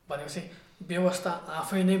 भनेपछि व्यवस्था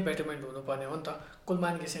आफै नै बेटरमेन्ट हुनुपर्ने हो नि त।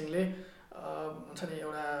 कुलमान घिसिङले हुन्छ नि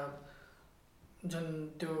एउटा जुन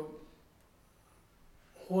त्यो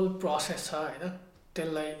होल प्रोसेस छ होइन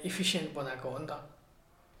त्यसलाई इफिसियन्ट बनाएको हो नि त।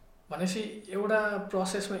 भनेपछि एउटा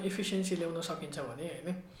प्रोसेसमा इफिसियन्सी ल्याउन सकिन्छ भने होइन,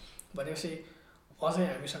 भनेपछि अझै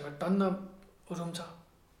हामीसँग टन्न रुम छ।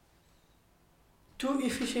 त्यो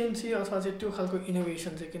इफिसियन्सी अथवा चाहिँ त्यो खालको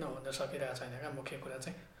इनोभेसन चाहिँ किन हुन सकिरहेको छैन क्या मुख्य कुरा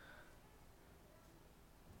चाहिँ।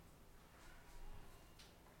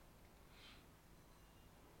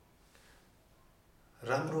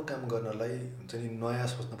 राम्रो काम गर्नलाई हुन्छ नि नयाँ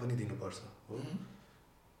सोच्न पनि दिनुपर्छ हो।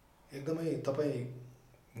 एकदमै तपाईँ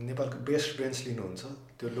नेपालको बेस्ट बेन्च लिनुहुन्छ,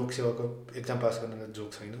 त्यो लोकसेवाको एक्जाम पास गर्न जोग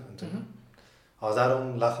छैन हुन्छ नि, हजारौँ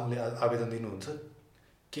लाखौँले आवेदन दिनुहुन्छ,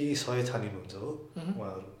 केही 100 छानिनुहुन्छ हो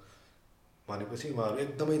उहाँहरू। भनेपछि उहाँहरू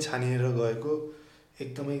एकदमै छानिएर गएको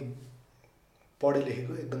एकदमै पढे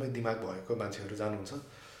लेखेको एकदमै दिमाग भएको मान्छेहरू जानुहुन्छ।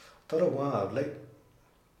 तर उहाँहरूलाई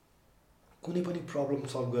कुनै पनि प्रब्लम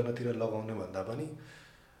सल्भ गर्नतिर लगाउने भन्दा पनि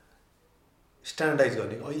स्ट्यान्डर्डाइज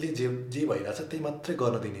गर्ने, अहिले जे भइरहेछ त्यही मात्रै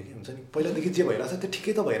गर्न दिने कि हुन्छ नि। पहिलादेखि जे भइरहेछ त्यो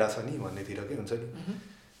ठिकै त भइरहेछ नि भन्नेतिर के हुन्छ नि।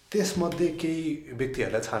 त्यसमध्ये केही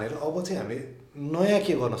व्यक्तिहरूलाई छानेर अब चाहिँ हामीले नयाँ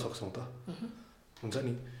के गर्न सक्छौँ त हुन्छ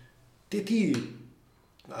नि। त्यति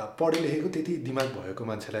पढे लेखेको त्यति दिमाग भएको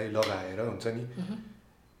मान्छेलाई लगाएर हुन्छ नि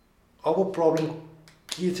अब प्रब्लम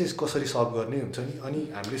के चाहिँ कसरी सल्भ गर्ने हुन्छ नि। अनि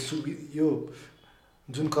हामीले यो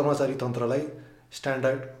जुन कर्मचारी तन्त्रलाई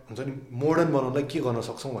स्ट्यान्डर्ड हुन्छ नि मोडर्न बनाउनलाई के गर्न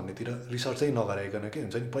सक्छौँ भन्नेतिर रिसर्चै नगराइकन के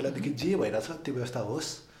हुन्छ नि, पहिलादेखि जे भइरहेछ त्यो व्यवस्था होस्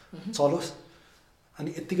चलोस् अनि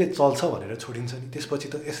यत्तिकै चल्छ भनेर छोडिन्छ नि। त्यसपछि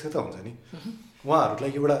त यस्तै त हुन्छ नि।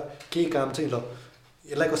 उहाँहरूलाई एउटा केही काम चाहिँ ल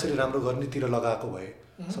यसलाई कसरी राम्रो गर्नेतिर लगाएको भए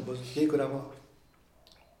सपोज केही कुरामा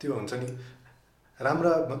त्यो हुन्छ नि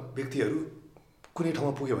राम्रा व्यक्तिहरू कुनै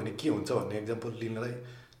ठाउँमा पुग्यो भने के हुन्छ भन्ने एक्जाम्पल लिनलाई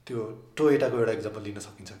त्यो टोयोटाको एउटा एक्जाम्पल लिन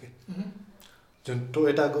सकिन्छ कि। जुन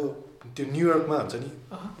टोयोटाको त्यो न्युयोर्कमा हुन्छ नि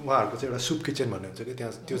उहाँहरूको चाहिँ एउटा सुप किचन भन्ने हुन्छ कि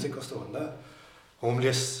त्यहाँ। त्यो चाहिँ कस्तो भन्दा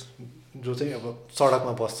होमलेस जो चाहिँ अब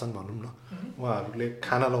सडकमा बस्छन् भनौँ न, उहाँहरूले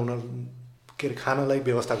खाना लाउन के अरे खानालाई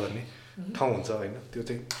व्यवस्था गर्ने ठाउँ हुन्छ होइन। त्यो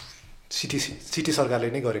चाहिँ सिटी सरकारले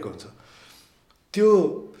नै गरेको हुन्छ।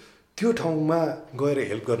 त्यो ठाउँमा गएर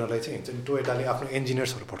हेल्प गर्नलाई चाहिँ हुन्छ नि टोयोटाले आफ्नो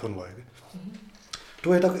इन्जिनियर्सहरू पठाउनु भयो कि।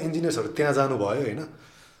 टोयोटाको इन्जिनियर्सहरू त्यहाँ जानुभयो होइन।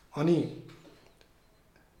 अनि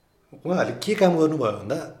उहाँहरूले के काम गर्नुभयो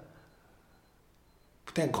भन्दा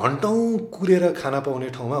त्यहाँ घन्टौँ कुरेर खाना पाउने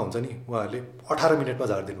ठाउँमा हुन्छ नि उहाँहरूले 18 मिनटमा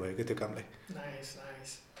झारिदिनु भयो कि त्यो कामलाई।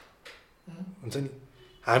 हुन्छ नि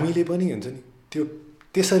हामीले पनि हुन्छ नि त्यो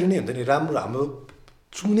त्यसरी नै हुन्छ नि राम्रो हाम्रो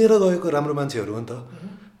चुनेर गएको राम्रो मान्छेहरू हो नि त।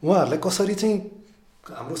 उहाँहरूलाई कसरी चाहिँ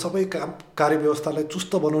हाम्रो सबै काम कार्यव्यवस्थालाई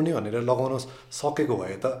चुस्त बनाउने भनेर लगाउन सकेको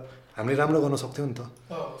भए त हामीले राम्रो गर्न सक्थ्यौँ नि त।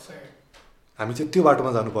 हामी चाहिँ त्यो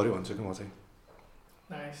बाटोमा जानु पर्यो भन्छु कि म चाहिँ।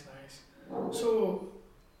 सो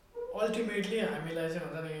अल्टिमेटली हामीलाई चाहिँ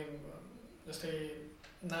हुन्छ नि जस्तै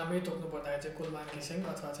नामै तोक्नु पर्दाखेरि चाहिँ कुलमान घिसिङ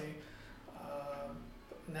अथवा चाहिँ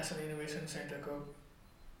नेसनल इनोभेसन सेन्टरको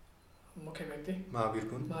मुख्य व्यक्ति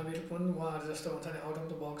महावीर पुन उहाँहरू जस्तो हुन्छ नि आउट अफ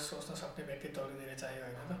द बक्स सोच्न सक्ने व्यक्तित्वहरू धेरै चाहियो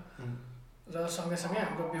होइन त र सँगैसँगै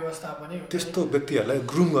हाम्रो व्यवस्था पनि त्यस्तो व्यक्तिहरूलाई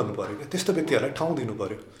ग्रुम गर्नु पऱ्यो क्या त्यस्तो व्यक्तिहरूलाई ठाउँ दिनु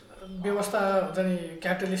पऱ्यो व्यवस्था हुन्छ नि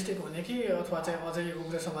क्यापिटलिस्टिक हुने कि अथवा चाहिँ अझै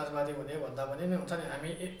उग्र समाजवादी हुने भन्दा पनि नै हुन्छ नि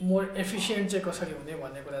हामी मोर एफिसियन्ट चाहिँ कसरी हुने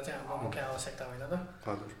भन्ने कुरा चाहिँ हाम्रो मुख्य आवश्यकता होइन त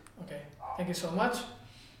हजुर okay thank you so much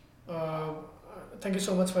thank you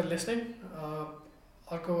so much for listening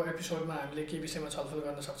अर्को एपिसोडमा हामीले के विषयमा छलफल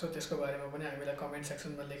गर्न सक्छौँ त्यसको बारेमा पनि हामीलाई कमेन्ट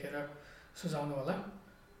सेक्सनमा लेखेर सुझाउनु होला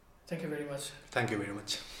थ्याङ्क यू भेरी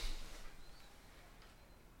मच